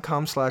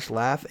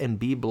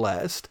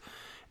patreon.com/laughandbeblessed.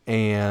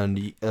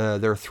 And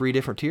there are 3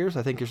 different tiers.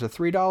 I think there's a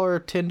 $3,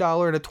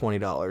 $10, and a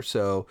 $20.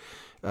 So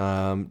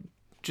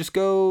just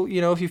go,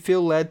 if you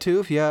feel led to,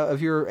 if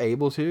you're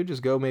able to,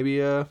 just go maybe,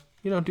 do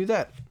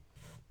that.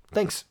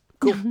 Thanks.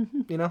 Cool.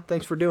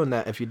 Thanks for doing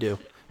that if you do.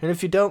 And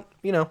if you don't,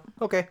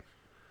 okay.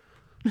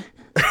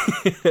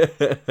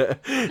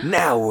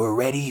 Now we're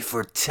ready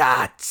for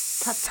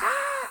Tots.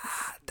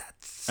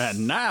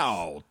 And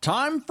now,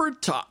 time for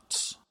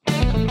Tots.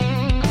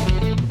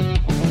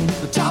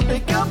 The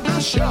topic of the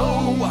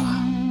show.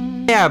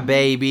 Yeah,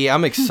 baby.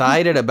 I'm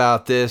excited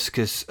about this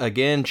because,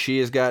 again,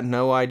 Chia's got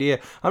no idea.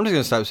 I'm just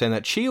going to stop saying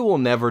that. Chia will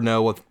never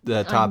know what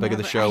the topic of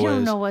the show is. I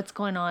don't know what's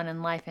going on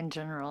in life in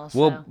general. So.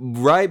 Well,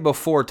 right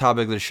before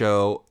topic of the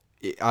show,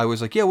 I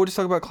was like, yeah, we'll just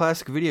talk about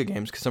classic video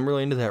games because I'm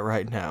really into that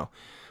right now.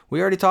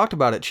 We already talked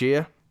about it,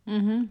 Chia.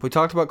 Mm-hmm. We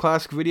talked about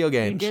classic video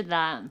games. You did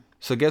that.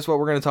 So guess what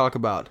we're going to talk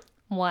about?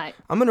 What?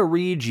 I'm going to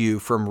read you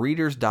from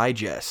Reader's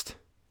Digest.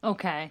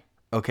 Okay.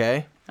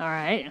 Okay? All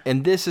right.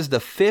 And this is the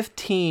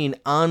 15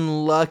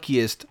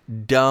 unluckiest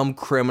dumb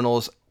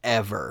criminals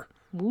ever.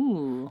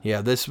 Ooh.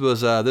 Yeah, this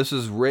was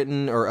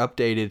written or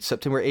updated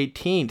September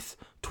 18th,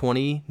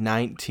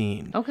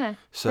 2019. Okay.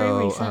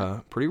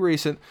 So pretty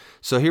recent.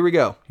 So here we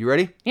go. You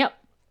ready? Yep.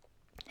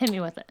 Hit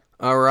me with it.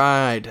 All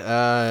right.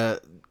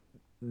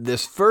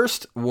 This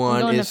first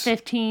one going is to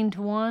 15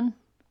 to 1.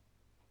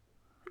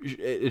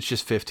 It's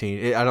just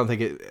 15. I don't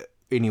think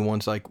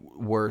anyone's like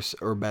worse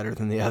or better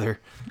than the other.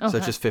 Okay. So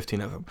it's just 15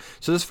 of them.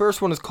 So this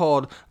first one is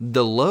called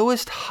The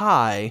Lowest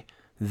High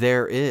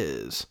There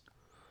Is.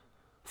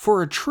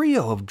 For a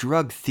trio of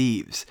drug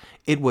thieves,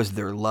 it was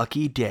their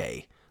lucky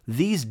day.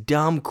 These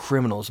dumb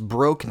criminals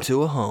broke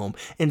into a home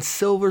in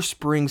Silver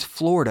Springs,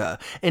 Florida,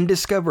 and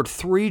discovered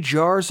 3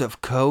 jars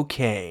of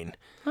cocaine.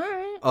 All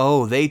right.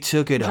 Oh, they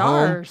took it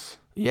home. Jars.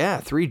 Yeah,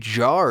 3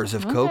 jars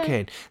of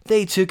cocaine.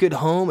 They took it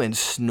home and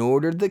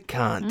snorted the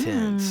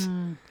contents.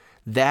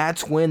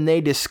 That's when they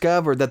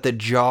discovered that the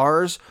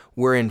jars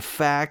were in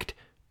fact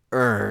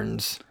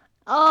urns.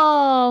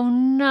 Oh,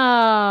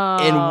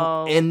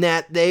 no. And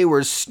that they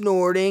were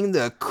snorting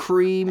the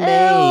cremains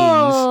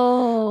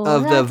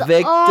of the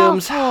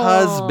victim's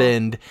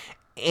husband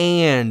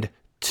and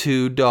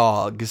 2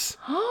 dogs.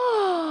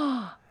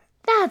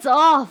 That's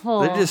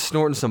awful. They're just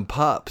snorting some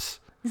pups.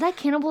 Is that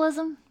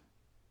cannibalism?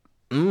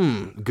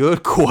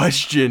 Good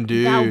question,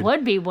 dude. That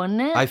would be, wouldn't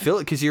it? I feel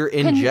it because you're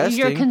ingesting.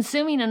 You're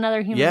consuming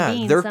another human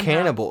being. Yeah, they're somehow.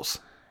 cannibals.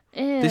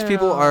 Ew. These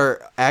people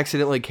are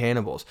accidentally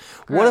cannibals.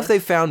 Gross. What if they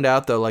found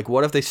out, though? Like,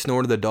 what if they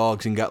snorted the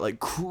dogs and got, like,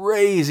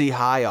 crazy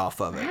high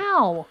off of it?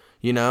 How?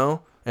 You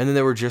know? And then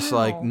they were just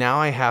like, now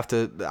I have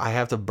to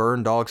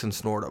burn dogs and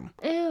snort them.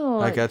 Ew.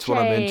 Like, that's what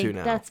I'm into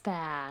now. That's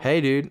bad.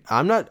 Hey, dude,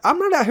 I'm not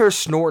out here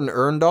snorting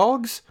urn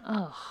dogs.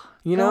 Oh.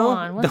 You know? Go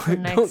on. What's the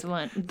next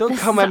one? Don't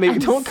come at me.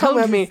 Don't come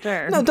at me.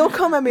 No, don't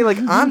come at me like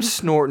I'm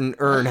snorting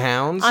urn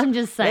hounds. I'm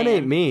just saying. That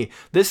ain't me.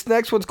 This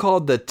next one's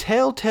called the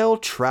Telltale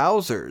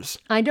Trousers.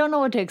 I don't know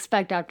what to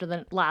expect after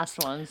the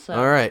last one. So.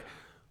 All right.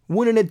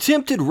 When an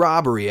attempted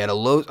robbery at a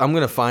Lowe's, I'm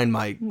gonna find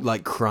my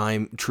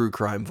true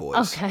crime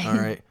voice. Okay. All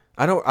right.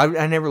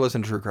 I never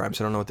listen to true crime,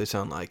 so I don't know what they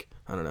sound like.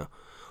 I don't know.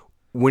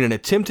 When an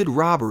attempted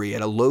robbery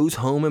at a Lowe's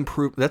home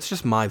improvement... That's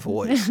just my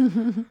voice.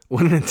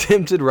 When an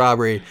attempted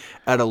robbery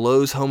at a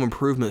Lowe's home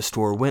improvement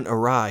store went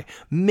awry,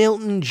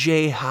 Milton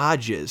J.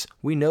 Hodges,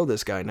 we know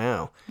this guy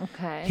now.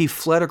 Okay. He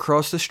fled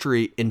across the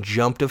street and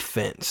jumped a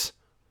fence.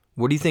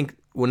 What do you think,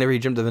 whenever he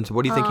jumped a fence,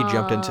 what do you think he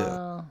jumped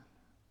into?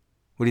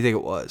 What do you think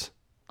it was?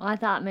 I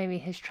thought maybe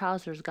his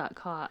trousers got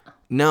caught.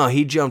 No,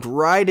 he jumped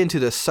right into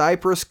the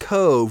Cypress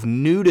Cove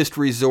nudist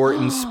resort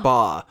and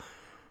spa.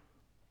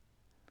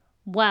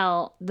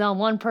 Well, the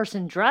one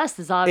person dressed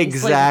is obviously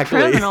exactly.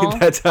 a criminal.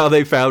 That's how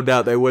they found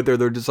out. They went there.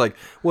 They're just like,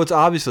 well, it's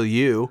obviously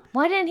you.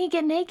 Why didn't he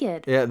get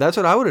naked? Yeah, that's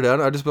what I would have done.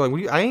 I'd just be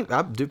like, I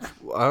don't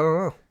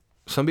know.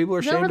 Some people are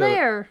ashamed over of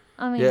there. It.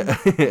 I mean,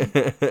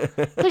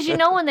 because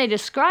when they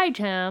described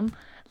him,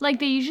 like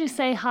they usually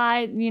say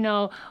hi,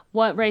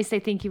 what race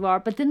they think you are,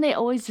 but then they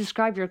always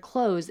describe your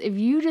clothes. If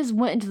you just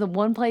went into the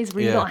one place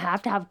where you don't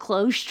have to have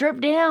clothes, strip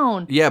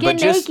down. Yeah, get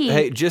but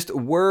naked. just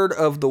word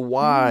of the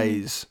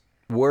wise.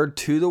 Word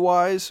to the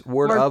wise?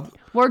 Word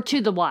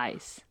to the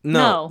wise.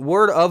 No,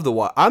 word of the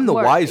wise. I'm the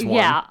wise one.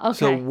 Yeah, okay.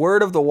 So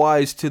word of the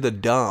wise to the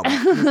dumb,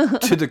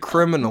 to the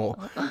criminal.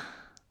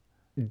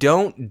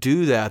 Don't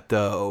do that,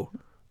 though,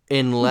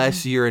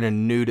 unless you're in a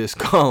nudist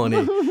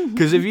colony.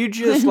 Because if you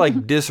just,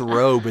 like,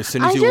 disrobe as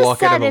soon as you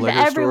walk out of a liquor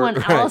store.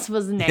 Everyone else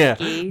was naked.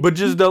 Yeah, but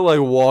just don't, like,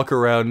 walk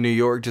around New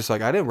York just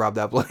like, I didn't rob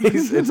that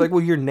place. It's like,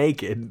 well, you're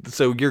naked,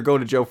 so you're going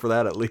to jail for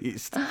that at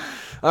least.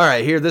 All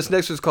right, here, this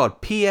next one's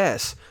called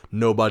P.S.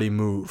 Nobody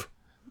move.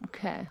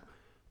 Okay.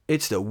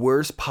 It's the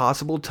worst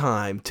possible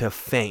time to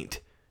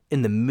faint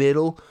in the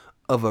middle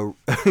of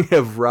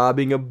of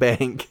robbing a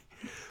bank.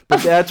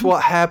 But that's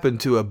what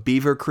happened to a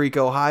Beaver Creek,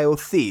 Ohio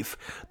thief.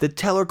 The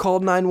teller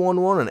called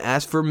 911 and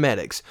asked for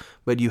medics.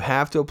 But you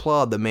have to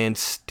applaud the man's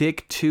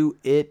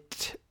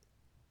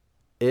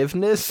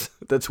stick-to-it-iveness.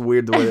 That's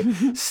weird the way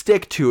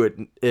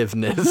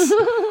stick-to-it-iveness.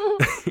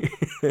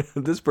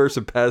 This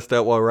person passed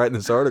out while writing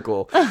this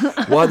article.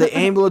 While the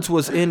ambulance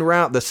was en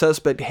route, the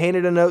suspect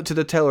handed a note to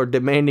the teller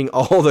demanding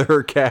all of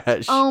her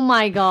cash. Oh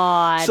my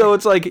God. So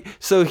it's like,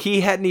 so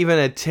he hadn't even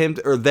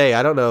attempted, or they,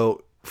 I don't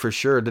know for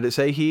sure. Did it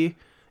say he?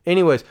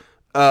 Anyways,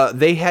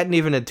 they hadn't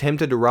even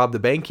attempted to rob the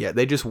bank yet.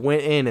 They just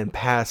went in and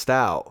passed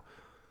out.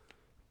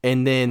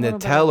 And then the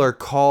teller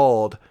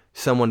called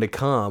someone to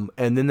come,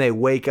 and then they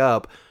wake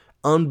up.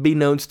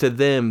 Unbeknownst to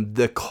them,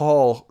 the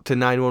call to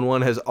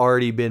 911 has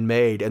already been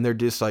made, and they're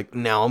just like,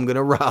 now I'm going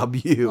to rob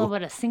you. A little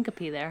bit of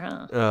syncope there,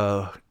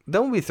 huh?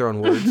 Don't be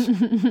throwing words.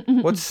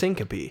 What's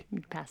syncope?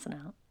 You're passing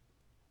out.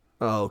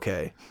 Oh,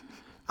 okay.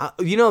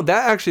 That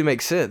actually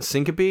makes sense.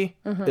 Syncope,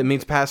 it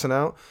means passing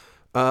out.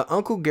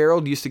 Uncle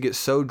Gerald used to get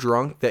so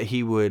drunk that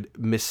he would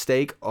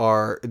mistake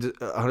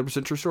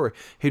 100% true story.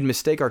 He'd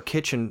mistake our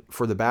kitchen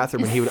for the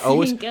bathroom, and he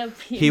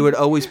would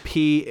always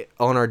pee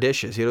on our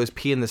dishes. He'd always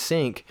pee in the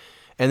sink,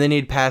 and then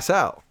he'd pass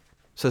out.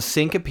 So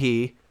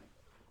syncope,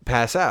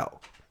 pass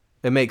out.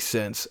 It makes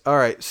sense. All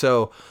right,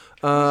 so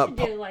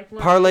do like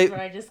parlay.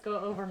 Where I just go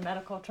over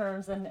medical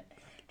terms and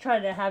try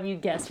to have you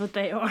guess what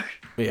they are.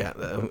 Yeah,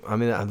 I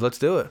mean, let's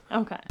do it.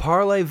 Okay.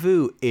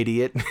 Parlez-vous,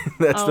 idiot.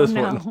 That's this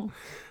no. one.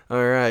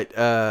 All right.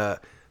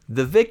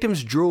 The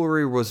victim's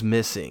jewelry was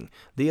missing.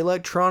 The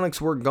electronics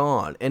were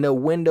gone, and a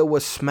window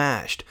was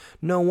smashed.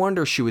 No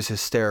wonder she was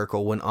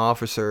hysterical when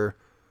Officer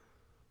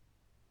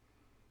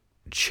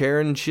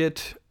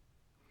Charanjit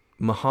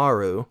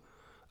Maharu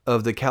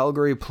of the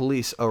Calgary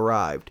police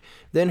arrived.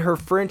 Then her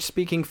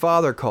French-speaking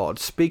father called.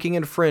 Speaking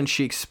in French,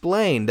 she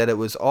explained that it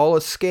was all a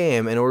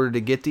scam in order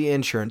to get the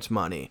insurance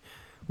money.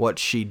 What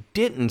she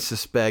didn't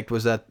suspect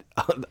was that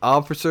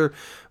Officer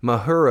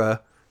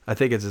Mahura, I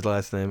think it's his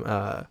last name.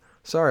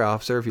 Sorry,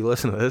 officer, if you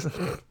listen to this.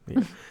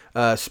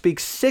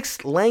 Speaks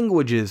 6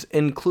 languages,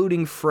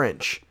 including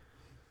French.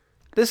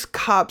 This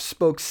cop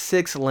spoke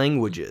 6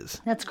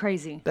 languages. That's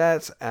crazy.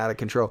 That's out of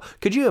control.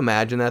 Could you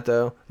imagine that,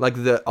 though?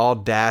 Like, the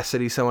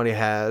audacity somebody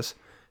has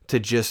to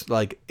just,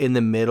 like, in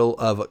the middle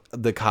of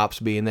the cops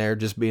being there,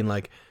 just being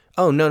like,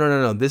 oh,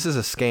 no, this is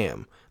a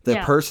scam. The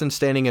person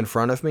standing in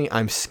front of me,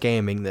 I'm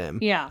scamming them.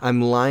 Yeah.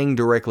 I'm lying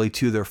directly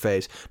to their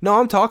face. No,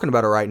 I'm talking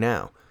about it right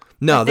now.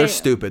 No, they're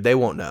stupid. They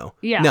won't know.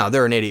 Yeah. No,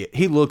 they're an idiot.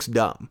 He looks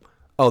dumb.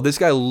 Oh, this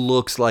guy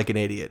looks like an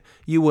idiot.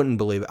 You wouldn't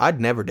believe it. I'd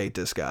never date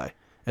this guy.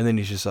 And then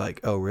he's just like,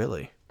 oh,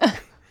 really?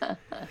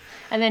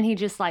 And then he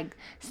just like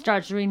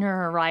starts reading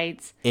her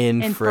rights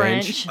in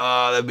French.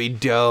 Oh, that'd be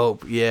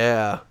dope.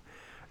 Yeah.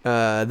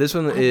 This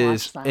one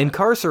is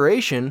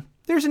incarceration.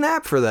 There's an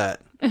app for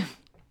that.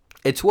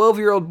 A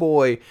 12-year-old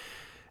boy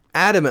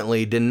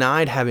adamantly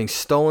denied having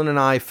stolen an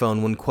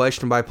iPhone when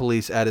questioned by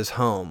police at his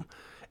home.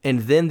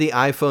 And then the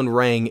iPhone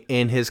rang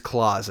in his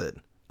closet.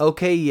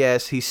 Okay,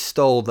 yes, he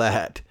stole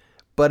that.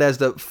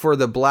 But for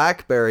the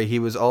BlackBerry he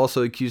was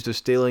also accused of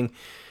stealing,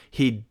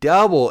 he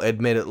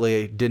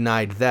admittedly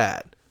denied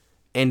that.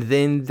 And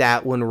then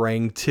that one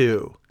rang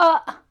too.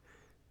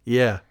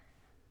 Yeah.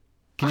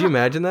 Could you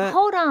imagine that?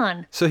 Hold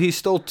on. So he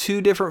stole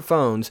 2 different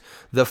phones.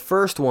 The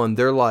first one,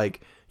 they're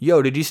like,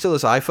 yo, did you steal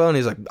this iPhone?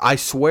 He's like, I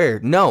swear,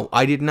 no,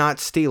 I did not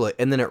steal it.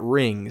 And then it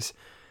rings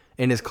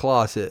in his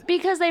closet.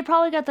 Because they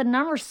probably got the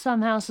numbers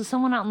somehow, so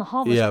someone out in the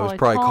hall was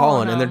probably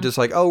calling. And they're just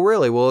like, oh,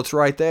 really? Well, it's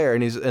right there.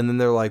 And then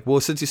they're like,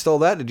 well, since you stole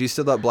that, did you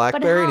steal that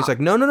BlackBerry? And he's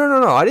like, no,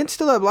 I didn't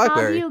steal that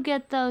BlackBerry. How do you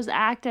get those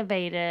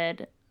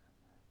activated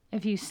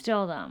if you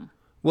steal them?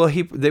 Well,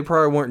 they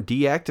probably weren't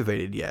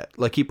deactivated yet.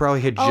 Like, he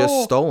probably had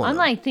just stolen them. I'm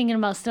like thinking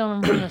about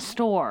stealing them from the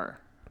store.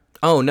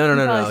 Oh,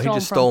 no. He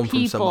just stole them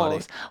from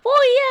somebody.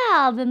 Well,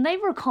 yeah, then they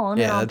were calling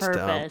it on purpose.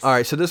 Dumb. All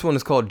right, so this one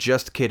is called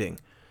Just Kidding.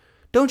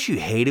 Don't you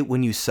hate it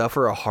when you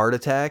suffer a heart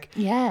attack?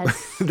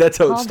 Yes. That's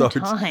how it starts.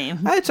 All the time.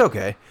 It's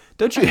okay.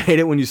 Don't you hate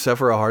it when you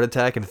suffer a heart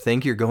attack and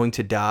think you're going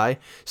to die?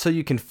 So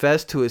you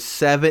confess to a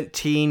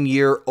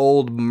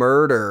 17-year-old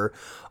murder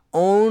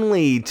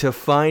only to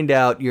find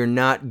out you're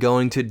not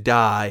going to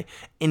die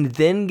and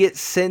then get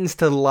sentenced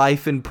to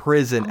life in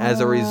prison as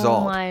a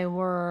result. Oh, my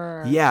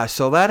word. Yeah,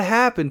 so that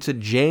happened to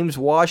James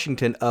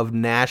Washington of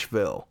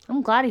Nashville.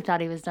 I'm glad he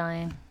thought he was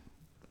dying.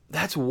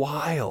 That's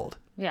wild.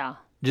 Yeah.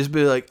 Just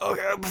be like,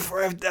 okay,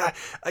 before I die,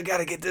 I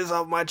gotta get this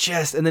off my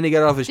chest. And then he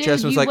got it off his Dude,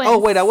 chest and was you like, went oh,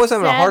 wait, I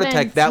wasn't having a heart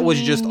attack. That was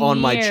just 17 on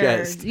my years.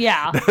 chest.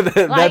 Yeah.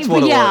 That's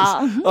what it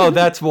was. Oh,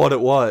 that's what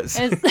it was.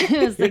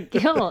 It was the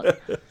guilt.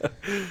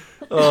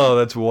 Oh,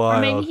 that's Or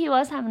wild. maybe he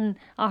was having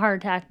a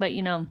heart attack, but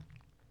you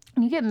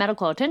get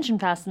medical attention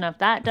fast enough,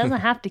 that doesn't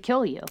have to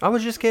kill you. I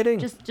was just kidding.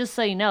 Just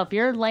so you know, if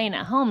you're laying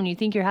at home and you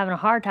think you're having a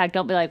heart attack,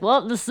 don't be like,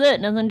 well, this is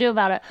it, nothing to do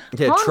about it.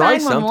 Yeah, Call try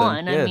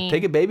 911. something. Yeah,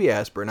 take a baby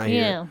aspirin, I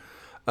hear.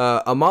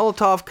 A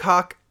Molotov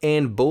cock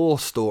and bull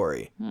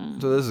story.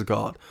 So this is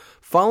called.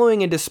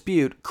 Following a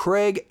dispute,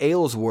 Craig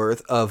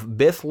Aylesworth of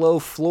Bithlow,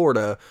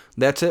 Florida.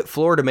 That's it,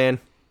 Florida man.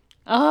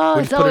 Oh,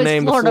 We it's just put a always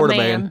name to Florida, Florida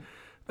man.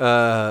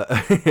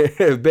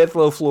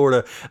 Bithlow,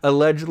 Florida,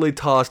 allegedly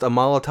tossed a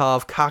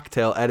Molotov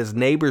cocktail at his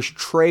neighbor's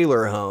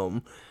trailer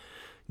home.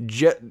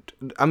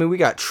 We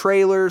got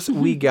trailers,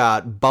 we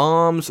got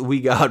bombs, we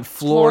got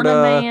Florida.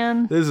 Florida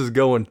man. This is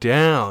going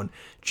down.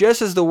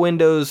 Just as the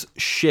windows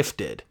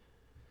shifted.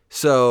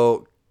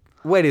 So,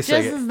 wait a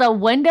second. Just as the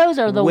windows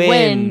or the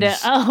wind?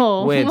 Winds.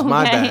 Oh, Winds,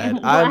 my okay.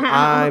 bad.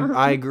 Wow.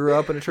 I grew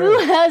up in a Who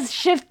trailer. has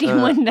shifty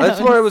windows?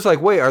 That's where I was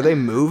like, wait, are they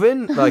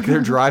moving? Like they're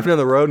driving on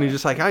the road and he's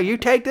just like, oh, you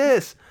take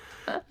this.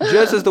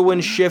 Just as the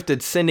wind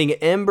shifted, sending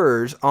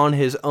embers on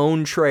his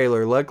own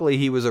trailer. Luckily,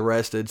 he was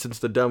arrested since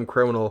the dumb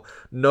criminal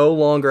no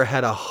longer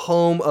had a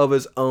home of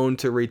his own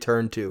to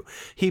return to.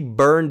 He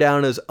burned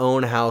down his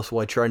own house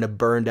while trying to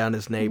burn down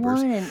his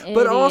neighbors. What an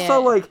But also,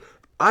 idiot. like,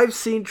 I've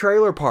seen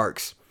trailer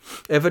parks.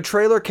 If a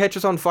trailer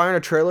catches on fire in a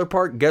trailer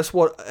park, guess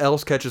what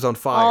else catches on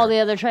fire? All the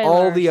other trailers.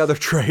 All the other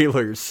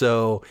trailers.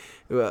 So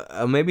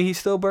maybe he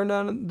still burned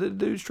down the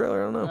dude's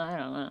trailer. I don't know. I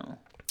don't know.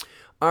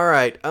 All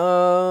right.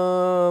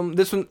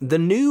 This one, the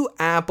new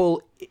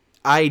Apple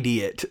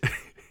Idiot.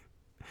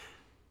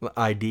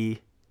 ID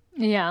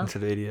Yeah.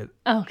 instead of idiot.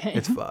 Okay.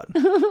 It's fun.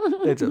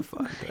 It's a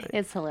fun thing.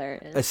 It's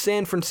hilarious. A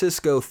San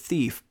Francisco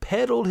thief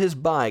pedaled his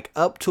bike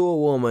up to a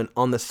woman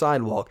on the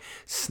sidewalk,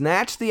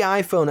 snatched the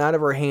iPhone out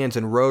of her hands,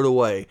 and rode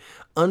away.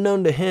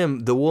 Unknown to him,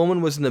 the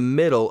woman was in the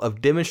middle of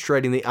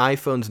demonstrating the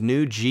iPhone's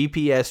new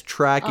GPS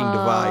tracking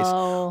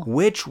device,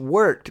 which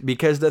worked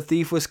because the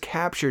thief was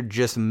captured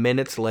just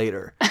minutes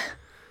later.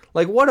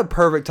 Like, what a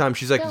perfect time.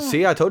 She's like,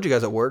 see, I told you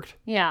guys it worked.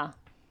 Yeah.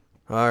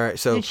 All right,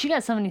 so... Dude, she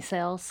got so many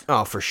sales.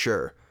 Oh, for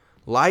sure.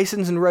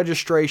 License and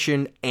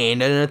registration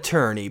and an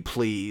attorney,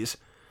 please.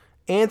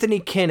 Anthony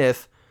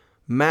Kenneth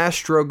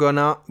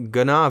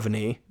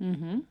Mastrogonavaney.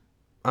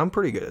 I'm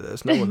pretty good at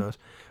this. No one knows.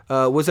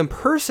 Was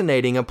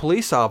impersonating a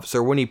police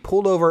officer when he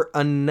pulled over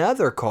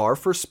another car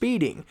for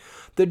speeding.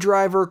 The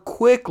driver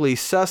quickly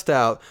sussed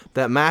out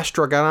that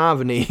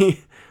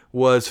Mastrogonavaney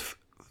was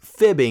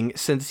fibbing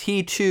since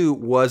he too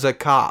was a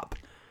cop.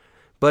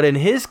 But in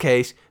his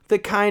case, the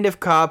kind of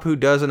cop who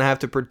doesn't have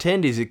to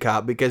pretend he's a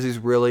cop because he's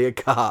really a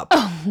cop.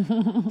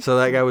 So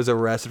that guy was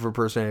arrested for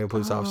impersonating a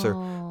police officer.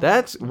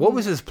 What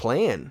was his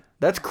plan?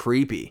 That's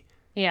creepy.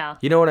 Yeah.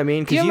 You know what I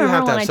mean? Do you Because you remember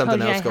have to when have I something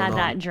told you else I going had on.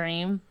 that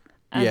dream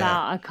Yeah.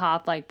 about a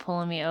cop like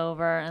pulling me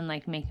over and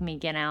like making me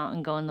get out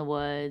and go in the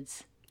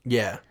woods?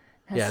 Yeah.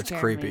 That Yeah, it's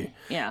scared creepy. me.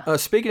 Yeah.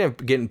 Speaking of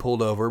getting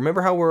pulled over,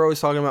 remember how we're always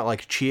talking about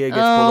like Chia gets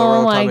pulled over all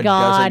Oh the time my and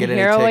doesn't God! get any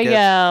Here tickets? we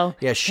go.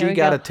 Yeah, she Here we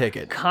got go. a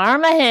ticket.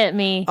 Karma hit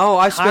me. Oh,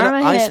 I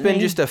Karma hit spend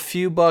me. just a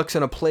few bucks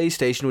on a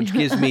PlayStation, which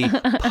gives me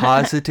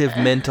positive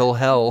mental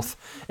health,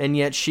 and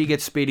yet she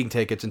gets speeding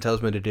tickets and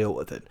tells me to deal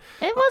with it.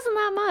 It wasn't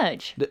that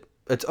much.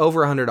 It's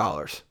over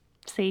 $100.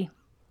 See.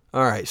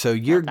 All right, so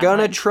you're that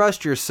gonna much.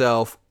 trust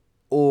yourself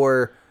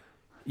or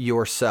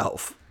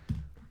yourself.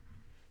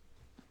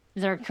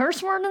 Is there a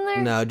curse word in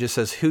there? No, it just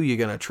says who you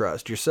gonna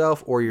trust,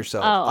 yourself or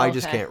yourself. Oh, I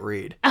just okay. can't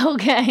read.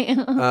 Okay.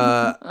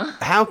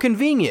 How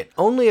convenient.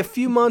 Only a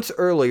few months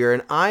earlier,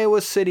 an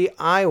Iowa City,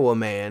 Iowa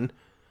man.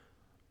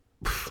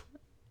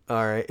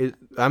 All right.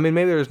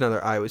 Maybe there's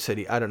another Iowa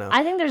City. I don't know.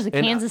 I think there's a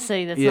Kansas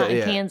City that's not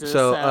in Kansas.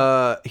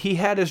 So he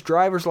had his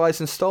driver's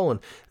license stolen.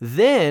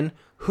 Then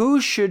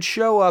who should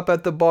show up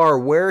at the bar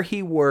where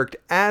he worked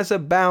as a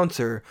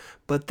bouncer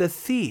but the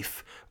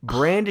thief,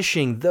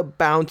 brandishing the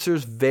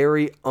bouncer's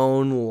very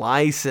own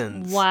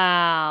license?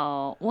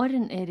 Wow. What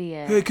an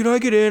idiot. Hey, can I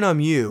get in?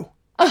 I'm you.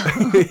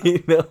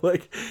 You know,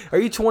 like, are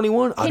you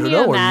 21? I Can don't you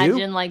know. Are imagine,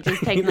 you? like,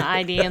 just taking the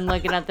ID and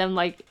looking at them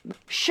like,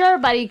 sure,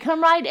 buddy,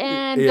 come right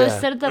in, go Yeah.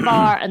 sit at the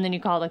bar, and then you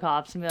call the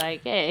cops and be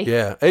like, hey.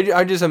 Yeah,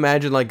 I just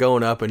imagine like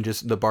going up and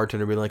just the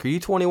bartender being like, "Are you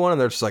 21?" And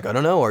they're just like, "I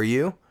don't know. Are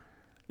you?"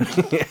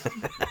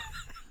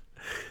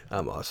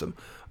 I'm awesome.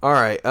 All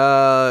right.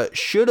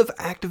 Should have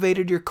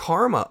activated your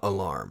karma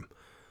alarm.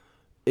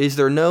 Is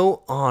there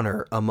no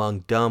honor among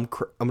dumb?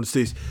 I'm gonna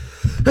sneeze.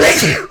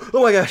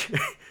 Oh my gosh,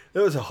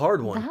 that was a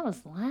hard one. That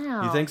was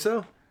loud. You think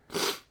so?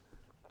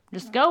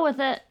 Just go with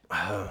it.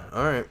 All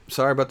right.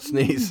 Sorry about the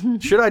sneeze.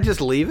 Should I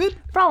just leave it?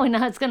 Probably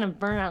not. It's going to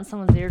burn out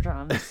someone's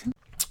eardrums.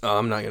 Oh,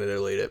 I'm not gonna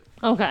delete it.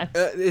 Okay.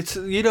 It's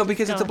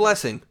because it's a Go.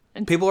 blessing.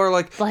 People are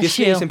like, Bless you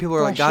sneeze, you. and people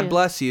are like, Bless God you.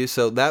 bless you.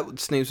 So that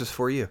sneeze was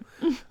for you.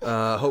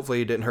 Hopefully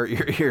you didn't hurt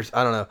your ears.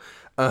 I don't know.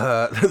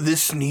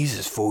 This sneeze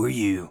is for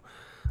you.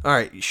 All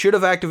right. You should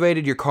have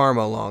activated your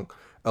karma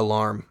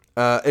alarm.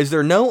 Is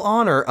there no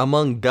honor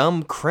among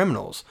dumb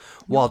criminals?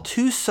 While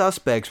 2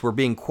 suspects were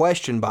being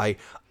questioned by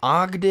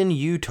Ogden,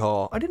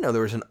 Utah. I didn't know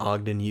there was an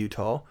Ogden,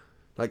 Utah.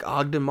 Like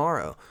Ogden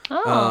Morrow.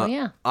 Oh,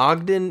 yeah.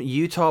 Ogden,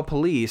 Utah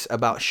police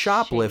about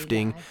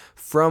shoplifting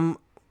from...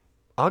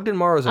 Ogden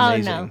Morrow's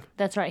amazing. Oh, no.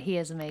 That's right. He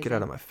is amazing. Get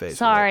out of my face.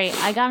 Sorry.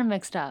 I got him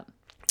mixed up.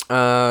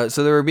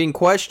 So they were being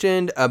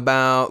questioned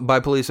by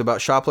police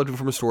about shoplifting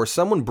from a store.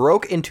 Someone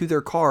broke into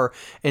their car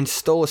and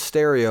stole a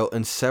stereo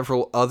and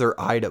several other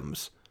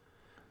items.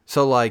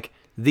 So, like,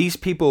 these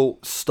people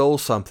stole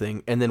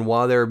something, and then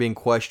while they were being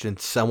questioned,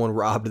 someone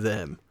robbed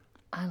them.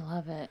 I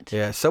love it.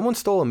 Yeah, someone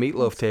stole a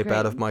Meatloaf tape great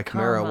out of my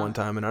Camaro karma. one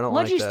time, and I don't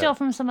like that. What'd you steal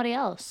from somebody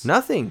else?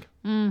 Nothing.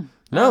 No,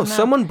 No,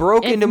 someone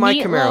broke If into my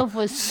Meatloaf Camaro.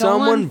 was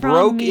Someone stolen from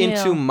broke you-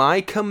 into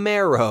my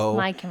Camaro.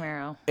 My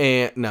Camaro.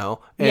 And no.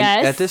 And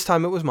Yes? at this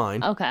time it was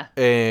mine. Okay.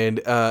 And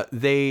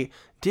they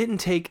didn't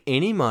take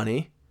any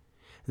money.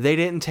 They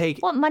didn't take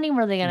What money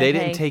were they going to They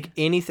take? didn't take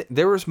anything.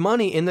 There was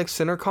money in the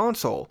center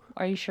console.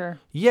 Are you sure?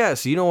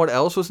 Yes, you know what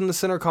else was in the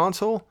center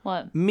console?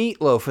 What?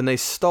 Meatloaf, and they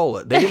stole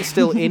it. They didn't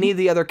steal any of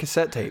the other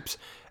cassette tapes.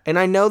 And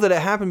I know that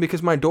it happened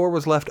because my door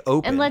was left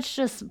open. And let's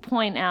just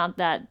point out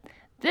that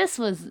this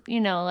was,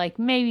 like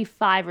maybe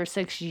 5 or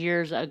 6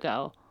 years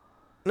ago.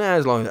 Nah,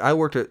 as long as I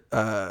worked at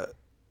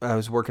I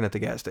was working at the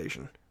gas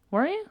station.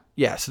 Were you?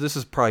 Yeah, so this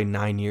is probably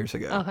 9 years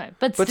ago. Okay,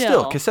 but But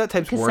still, cassette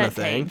tapes weren't a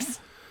thing. tapes.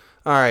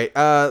 All right,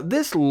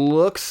 this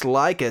looks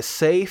like a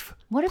safe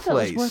What if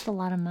place. it was worth a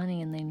lot of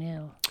money and they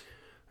knew?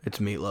 It's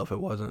Meatloaf, it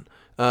wasn't.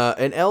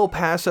 An El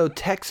Paso,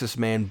 Texas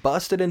man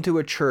busted into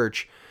a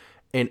church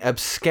and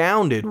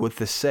absconded with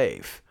the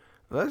safe.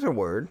 That's a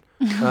word.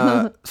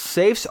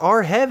 Safes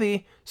are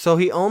heavy, so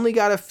he only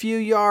got a few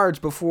yards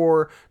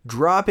before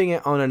dropping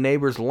it on a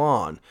neighbor's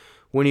lawn.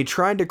 When he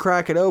tried to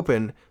crack it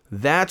open,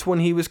 that's when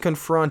he was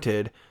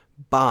confronted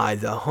by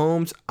the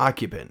home's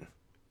occupant,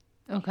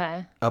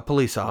 Okay. a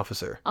police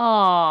officer.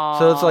 Oh.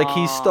 So it's like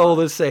he stole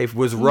the safe,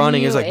 was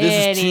running. He's like,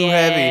 this is too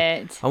heavy.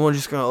 idiot. I'm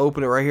just going to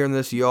open it right here in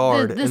this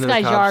yard. This And then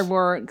guy's the cops- yard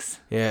works.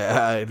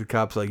 Yeah, the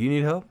cop's like, you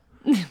need help?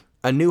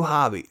 A new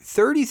hobby.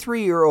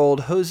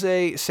 33-year-old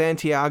Jose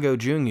Santiago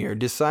Jr.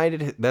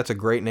 decided, that's a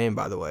great name,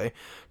 by the way,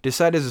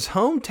 decided his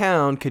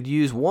hometown could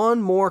use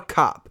one more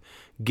cop.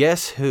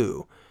 Guess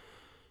who?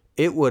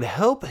 It would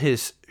help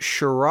his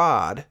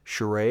charade?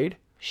 Charade,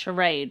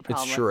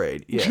 probably. It's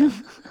charade, yeah.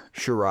 Charade.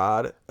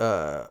 Charade.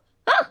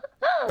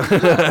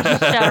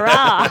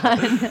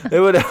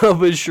 It would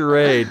help his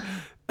charade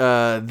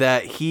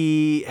that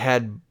he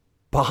had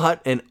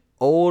bought an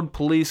old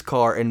police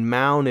car and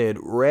mounted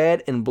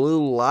red and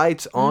blue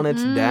lights on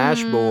its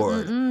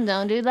dashboard.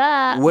 Don't do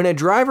that. When a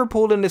driver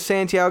pulled into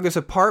Santiago's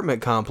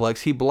apartment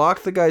complex, he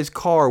blocked the guy's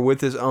car with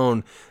his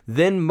own,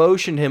 then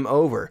motioned him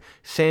over.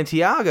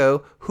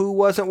 Santiago, who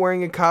wasn't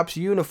wearing a cop's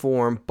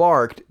uniform,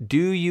 barked,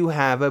 "Do you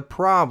have a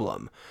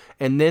problem?"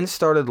 and then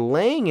started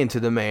laying into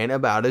the man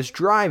about his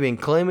driving,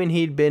 claiming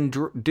he'd been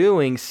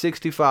doing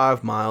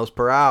 65 miles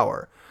per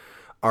hour.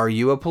 "Are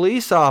you a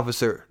police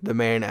officer?" the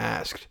man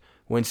asked.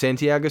 When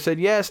Santiago said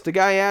yes, the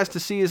guy asked to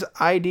see his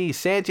ID.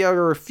 Santiago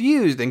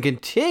refused and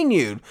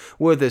continued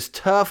with his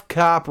tough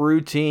cop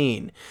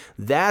routine.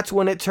 That's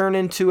when it turned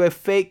into a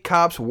fake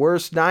cop's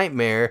worst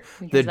nightmare.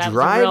 Because The that was a real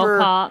driver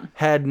cop.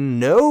 had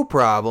no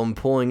problem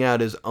pulling out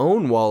his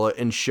own wallet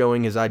and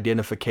showing his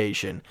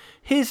identification.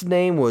 His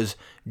name was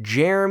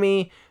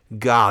Jeremy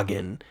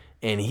Goggin,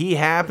 and he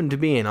happened to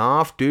be an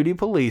off-duty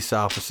police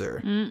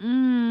officer.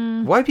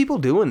 Why are people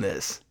doing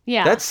this?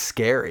 Yeah. That's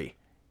scary.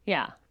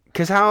 Yeah.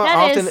 Because how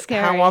That is often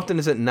scary.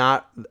 is it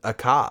not a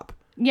cop?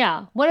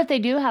 Yeah. What if they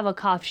do have a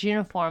cop's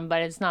uniform,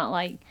 but it's not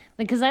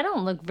because I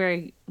don't look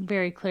very,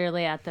 very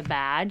clearly at the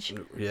badge.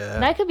 Yeah.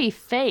 That could be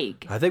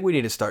fake. I think we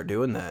need to start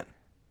doing that.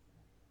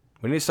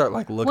 We need to start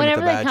looking Whenever at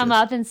the they badges. come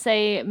up and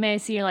say, "May I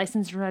see your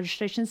license and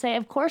registration?" Say,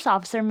 "Of course,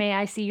 officer. May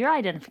I see your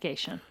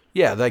identification?"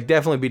 Yeah,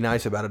 definitely be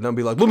nice about it. Don't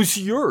be like, "Let me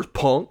see yours,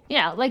 punk."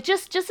 Yeah,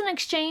 just an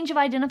exchange of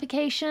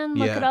identification.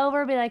 Look Yeah. it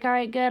over. Be like, "All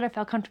right, good. I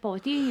felt comfortable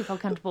with you. You feel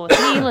comfortable with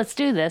me. Let's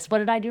do this. What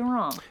did I do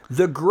wrong?"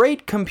 The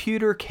Great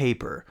Computer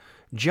Caper.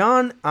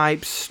 John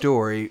Ipe's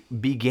story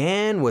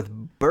began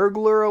with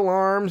burglar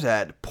alarms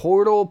at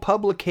Portal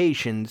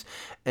Publications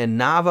in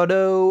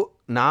Nevado,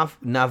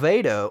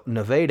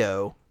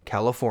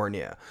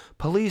 California.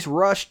 Police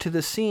rushed to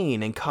the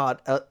scene and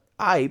caught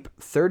Ipe,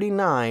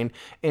 39,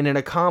 and an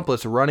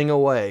accomplice running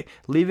away,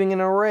 leaving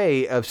an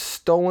array of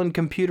stolen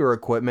computer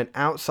equipment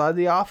outside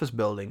the office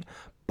building.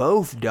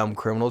 Both dumb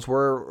criminals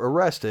were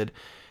arrested,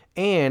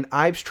 and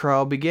Ipe's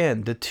trial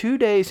began. 2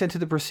 days into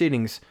the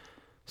proceedings,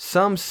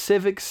 some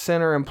Civic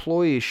Center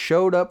employees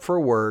showed up for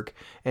work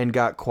and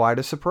got quite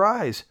a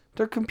surprise.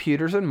 Their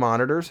computers and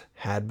monitors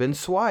had been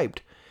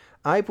swiped.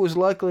 Ipe was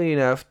lucky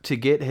enough to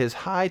get his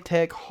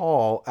high-tech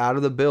haul out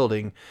of the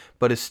building,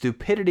 but his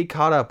stupidity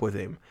caught up with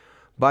him.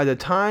 By the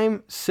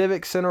time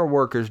Civic Center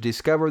workers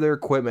discovered their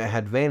equipment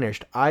had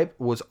vanished, Ipe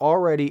was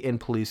already in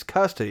police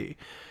custody.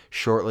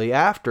 Shortly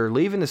after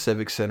leaving the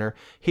Civic Center,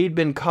 he'd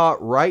been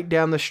caught right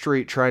down the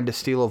street trying to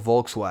steal a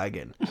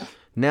Volkswagen.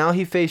 Now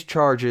he faced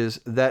charges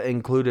that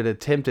included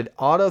attempted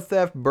auto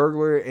theft,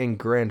 burglary, and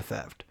grand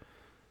theft.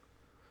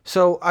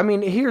 So, I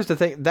mean, here's the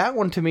thing. That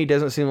one to me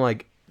doesn't seem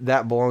like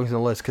that belongs in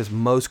the list because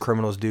most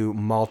criminals do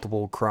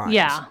multiple crimes.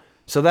 Yeah.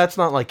 So that's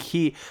not like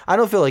I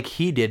don't feel like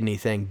he did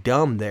anything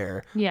dumb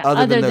there. Yeah.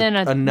 Other than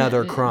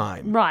another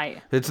crime.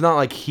 Right. It's not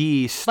like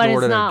he snorted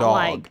but it's not a dog.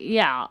 like,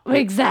 yeah,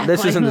 exactly.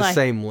 This isn't the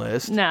same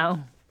list.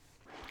 No.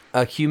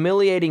 A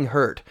humiliating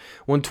hurt.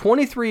 When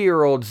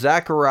 23-year-old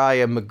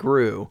Zachariah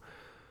McGrew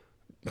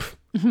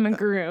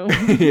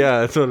McGrew.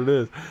 yeah, that's what it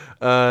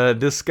is.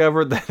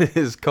 Discovered that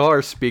his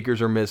car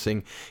speakers are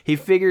missing. He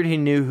figured he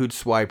knew who'd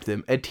swiped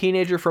them, a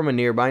teenager from a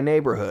nearby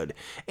neighborhood,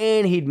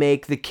 and he'd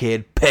make the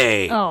kid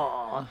pay.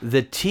 Oh.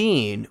 The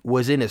teen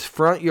was in his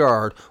front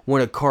yard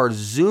when a car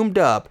zoomed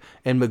up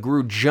and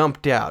McGrew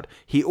jumped out.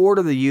 He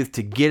ordered the youth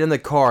to get in the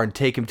car and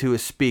take him to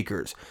his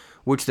speakers,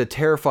 which the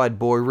terrified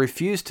boy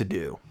refused to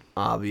do.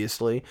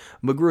 Obviously,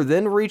 McGrew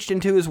then reached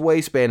into his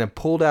waistband and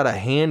pulled out a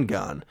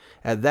handgun.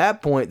 At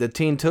that point, the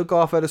teen took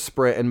off at a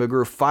sprint and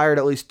McGrew fired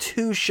at least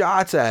 2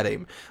 shots at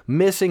him,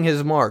 missing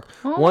his mark.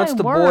 Oh, Once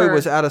the boy word.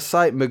 was out of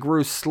sight,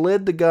 McGrew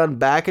slid the gun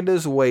back into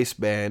his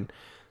waistband.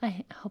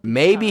 I hope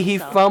Maybe he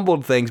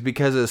fumbled things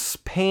because his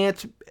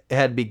pants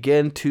had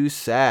begun to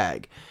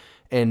sag.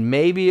 And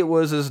maybe it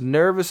was his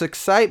nervous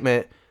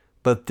excitement.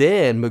 But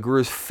then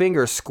McGrew's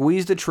finger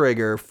squeezed the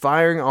trigger,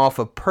 firing off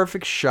a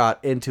perfect shot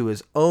into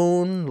his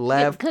own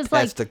left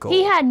testicle. Like,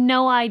 he had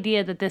no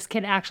idea that this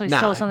kid actually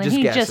stole something.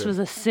 He just was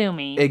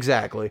assuming.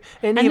 Exactly.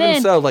 And even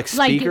then, so, like,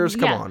 speakers,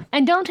 come on.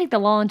 And don't take the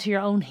law into your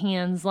own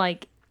hands,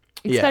 like,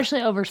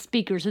 especially over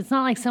speakers. It's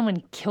not like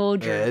someone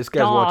killed your this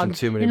guy's dog. watching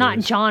too many You're not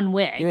movies. John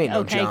Wick. You ain't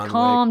no okay, John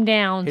calm Wick.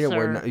 down, He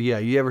didn't sir.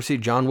 you ever see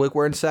John Wick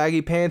wearing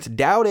saggy pants?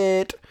 Doubt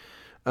it.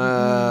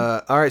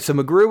 All right, so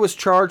McGrew was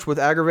charged with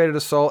aggravated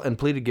assault and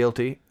pleaded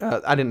guilty.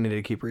 I didn't need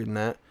to keep reading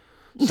that.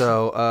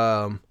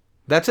 So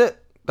that's it.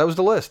 That was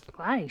the list.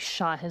 Glad he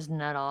shot his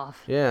nut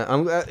off. Yeah,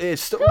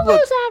 it's Who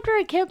goes after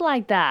a kid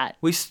like that?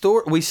 We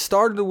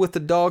started with the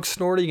dog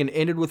snorting and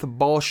ended with a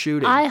ball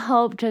shooting. I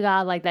hope to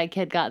God like that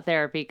kid got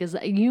therapy, because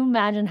you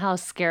imagine how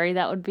scary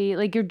that would be.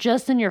 Like, you're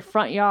just in your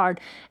front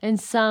yard and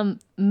some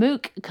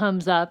mook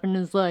comes up and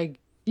is like,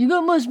 "You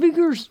got my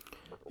speakers."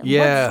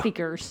 Yeah. What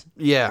speakers?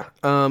 Yeah.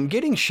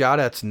 Getting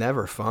shot at's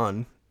never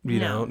fun. You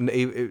know,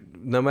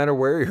 no matter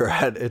where you're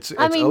at, it's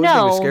always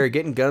gonna be scary.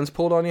 Getting guns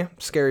pulled on you,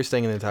 scariest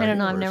thing in the entire universe. I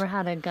don't know. I've never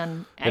had a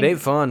gun. It ain't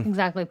fun.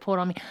 Exactly, pulled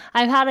on me.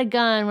 I've had a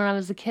gun when I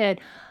was a kid,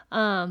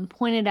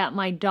 pointed at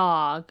my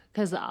dog,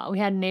 because we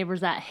had neighbors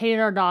that hated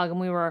our dog,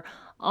 and we were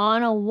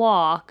on a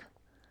walk.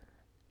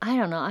 I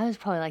don't know. I was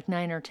probably like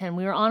 9 or 10.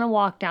 We were on a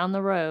walk down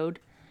the road,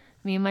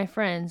 me and my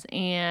friends,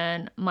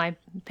 and my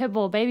pit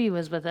bull baby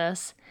was with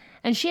us.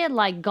 And she had,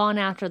 like, gone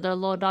after their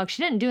little dog.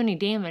 She didn't do any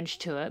damage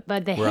to it,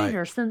 but they hate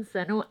her since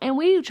then. And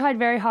we tried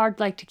very hard,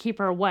 like, to keep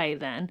her away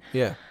then.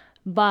 Yeah.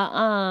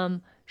 But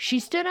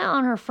she stood out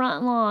on her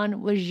front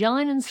lawn, was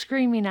yelling and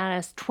screaming at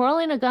us,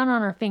 twirling a gun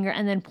on her finger,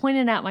 and then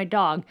pointed at my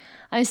dog.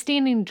 I was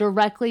standing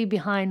directly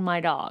behind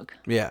my dog.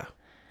 Yeah.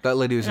 That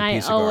lady was a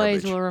piece of garbage. I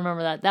always will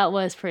remember that. That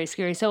was pretty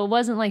scary. So it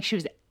wasn't like she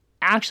was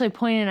actually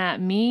pointing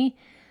at me,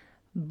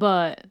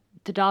 but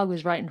the dog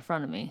was right in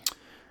front of me.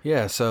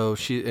 Yeah, so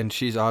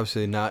she's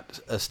obviously not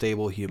a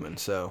stable human,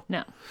 so.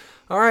 No.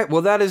 All right,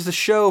 well, that is the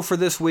show for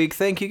this week.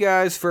 Thank you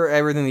guys for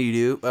everything that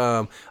you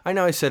do. I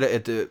know I said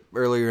it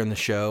earlier in the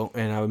show,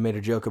 and I made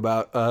a joke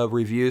about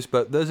reviews,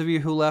 but those of you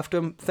who left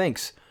them,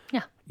 thanks.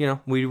 Yeah. You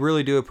know, we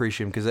really do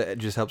appreciate them because it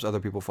just helps other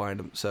people find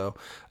them. So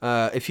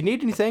if you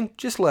need anything,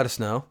 just let us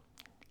know.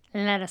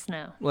 Let us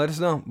know. Let us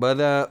know.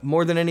 But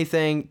more than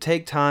anything,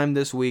 take time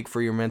this week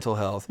for your mental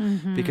health,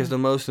 because the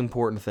most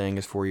important thing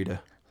is for you to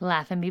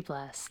laugh and be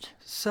blessed.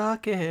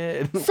 Suck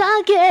it.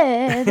 Suck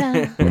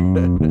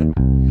it.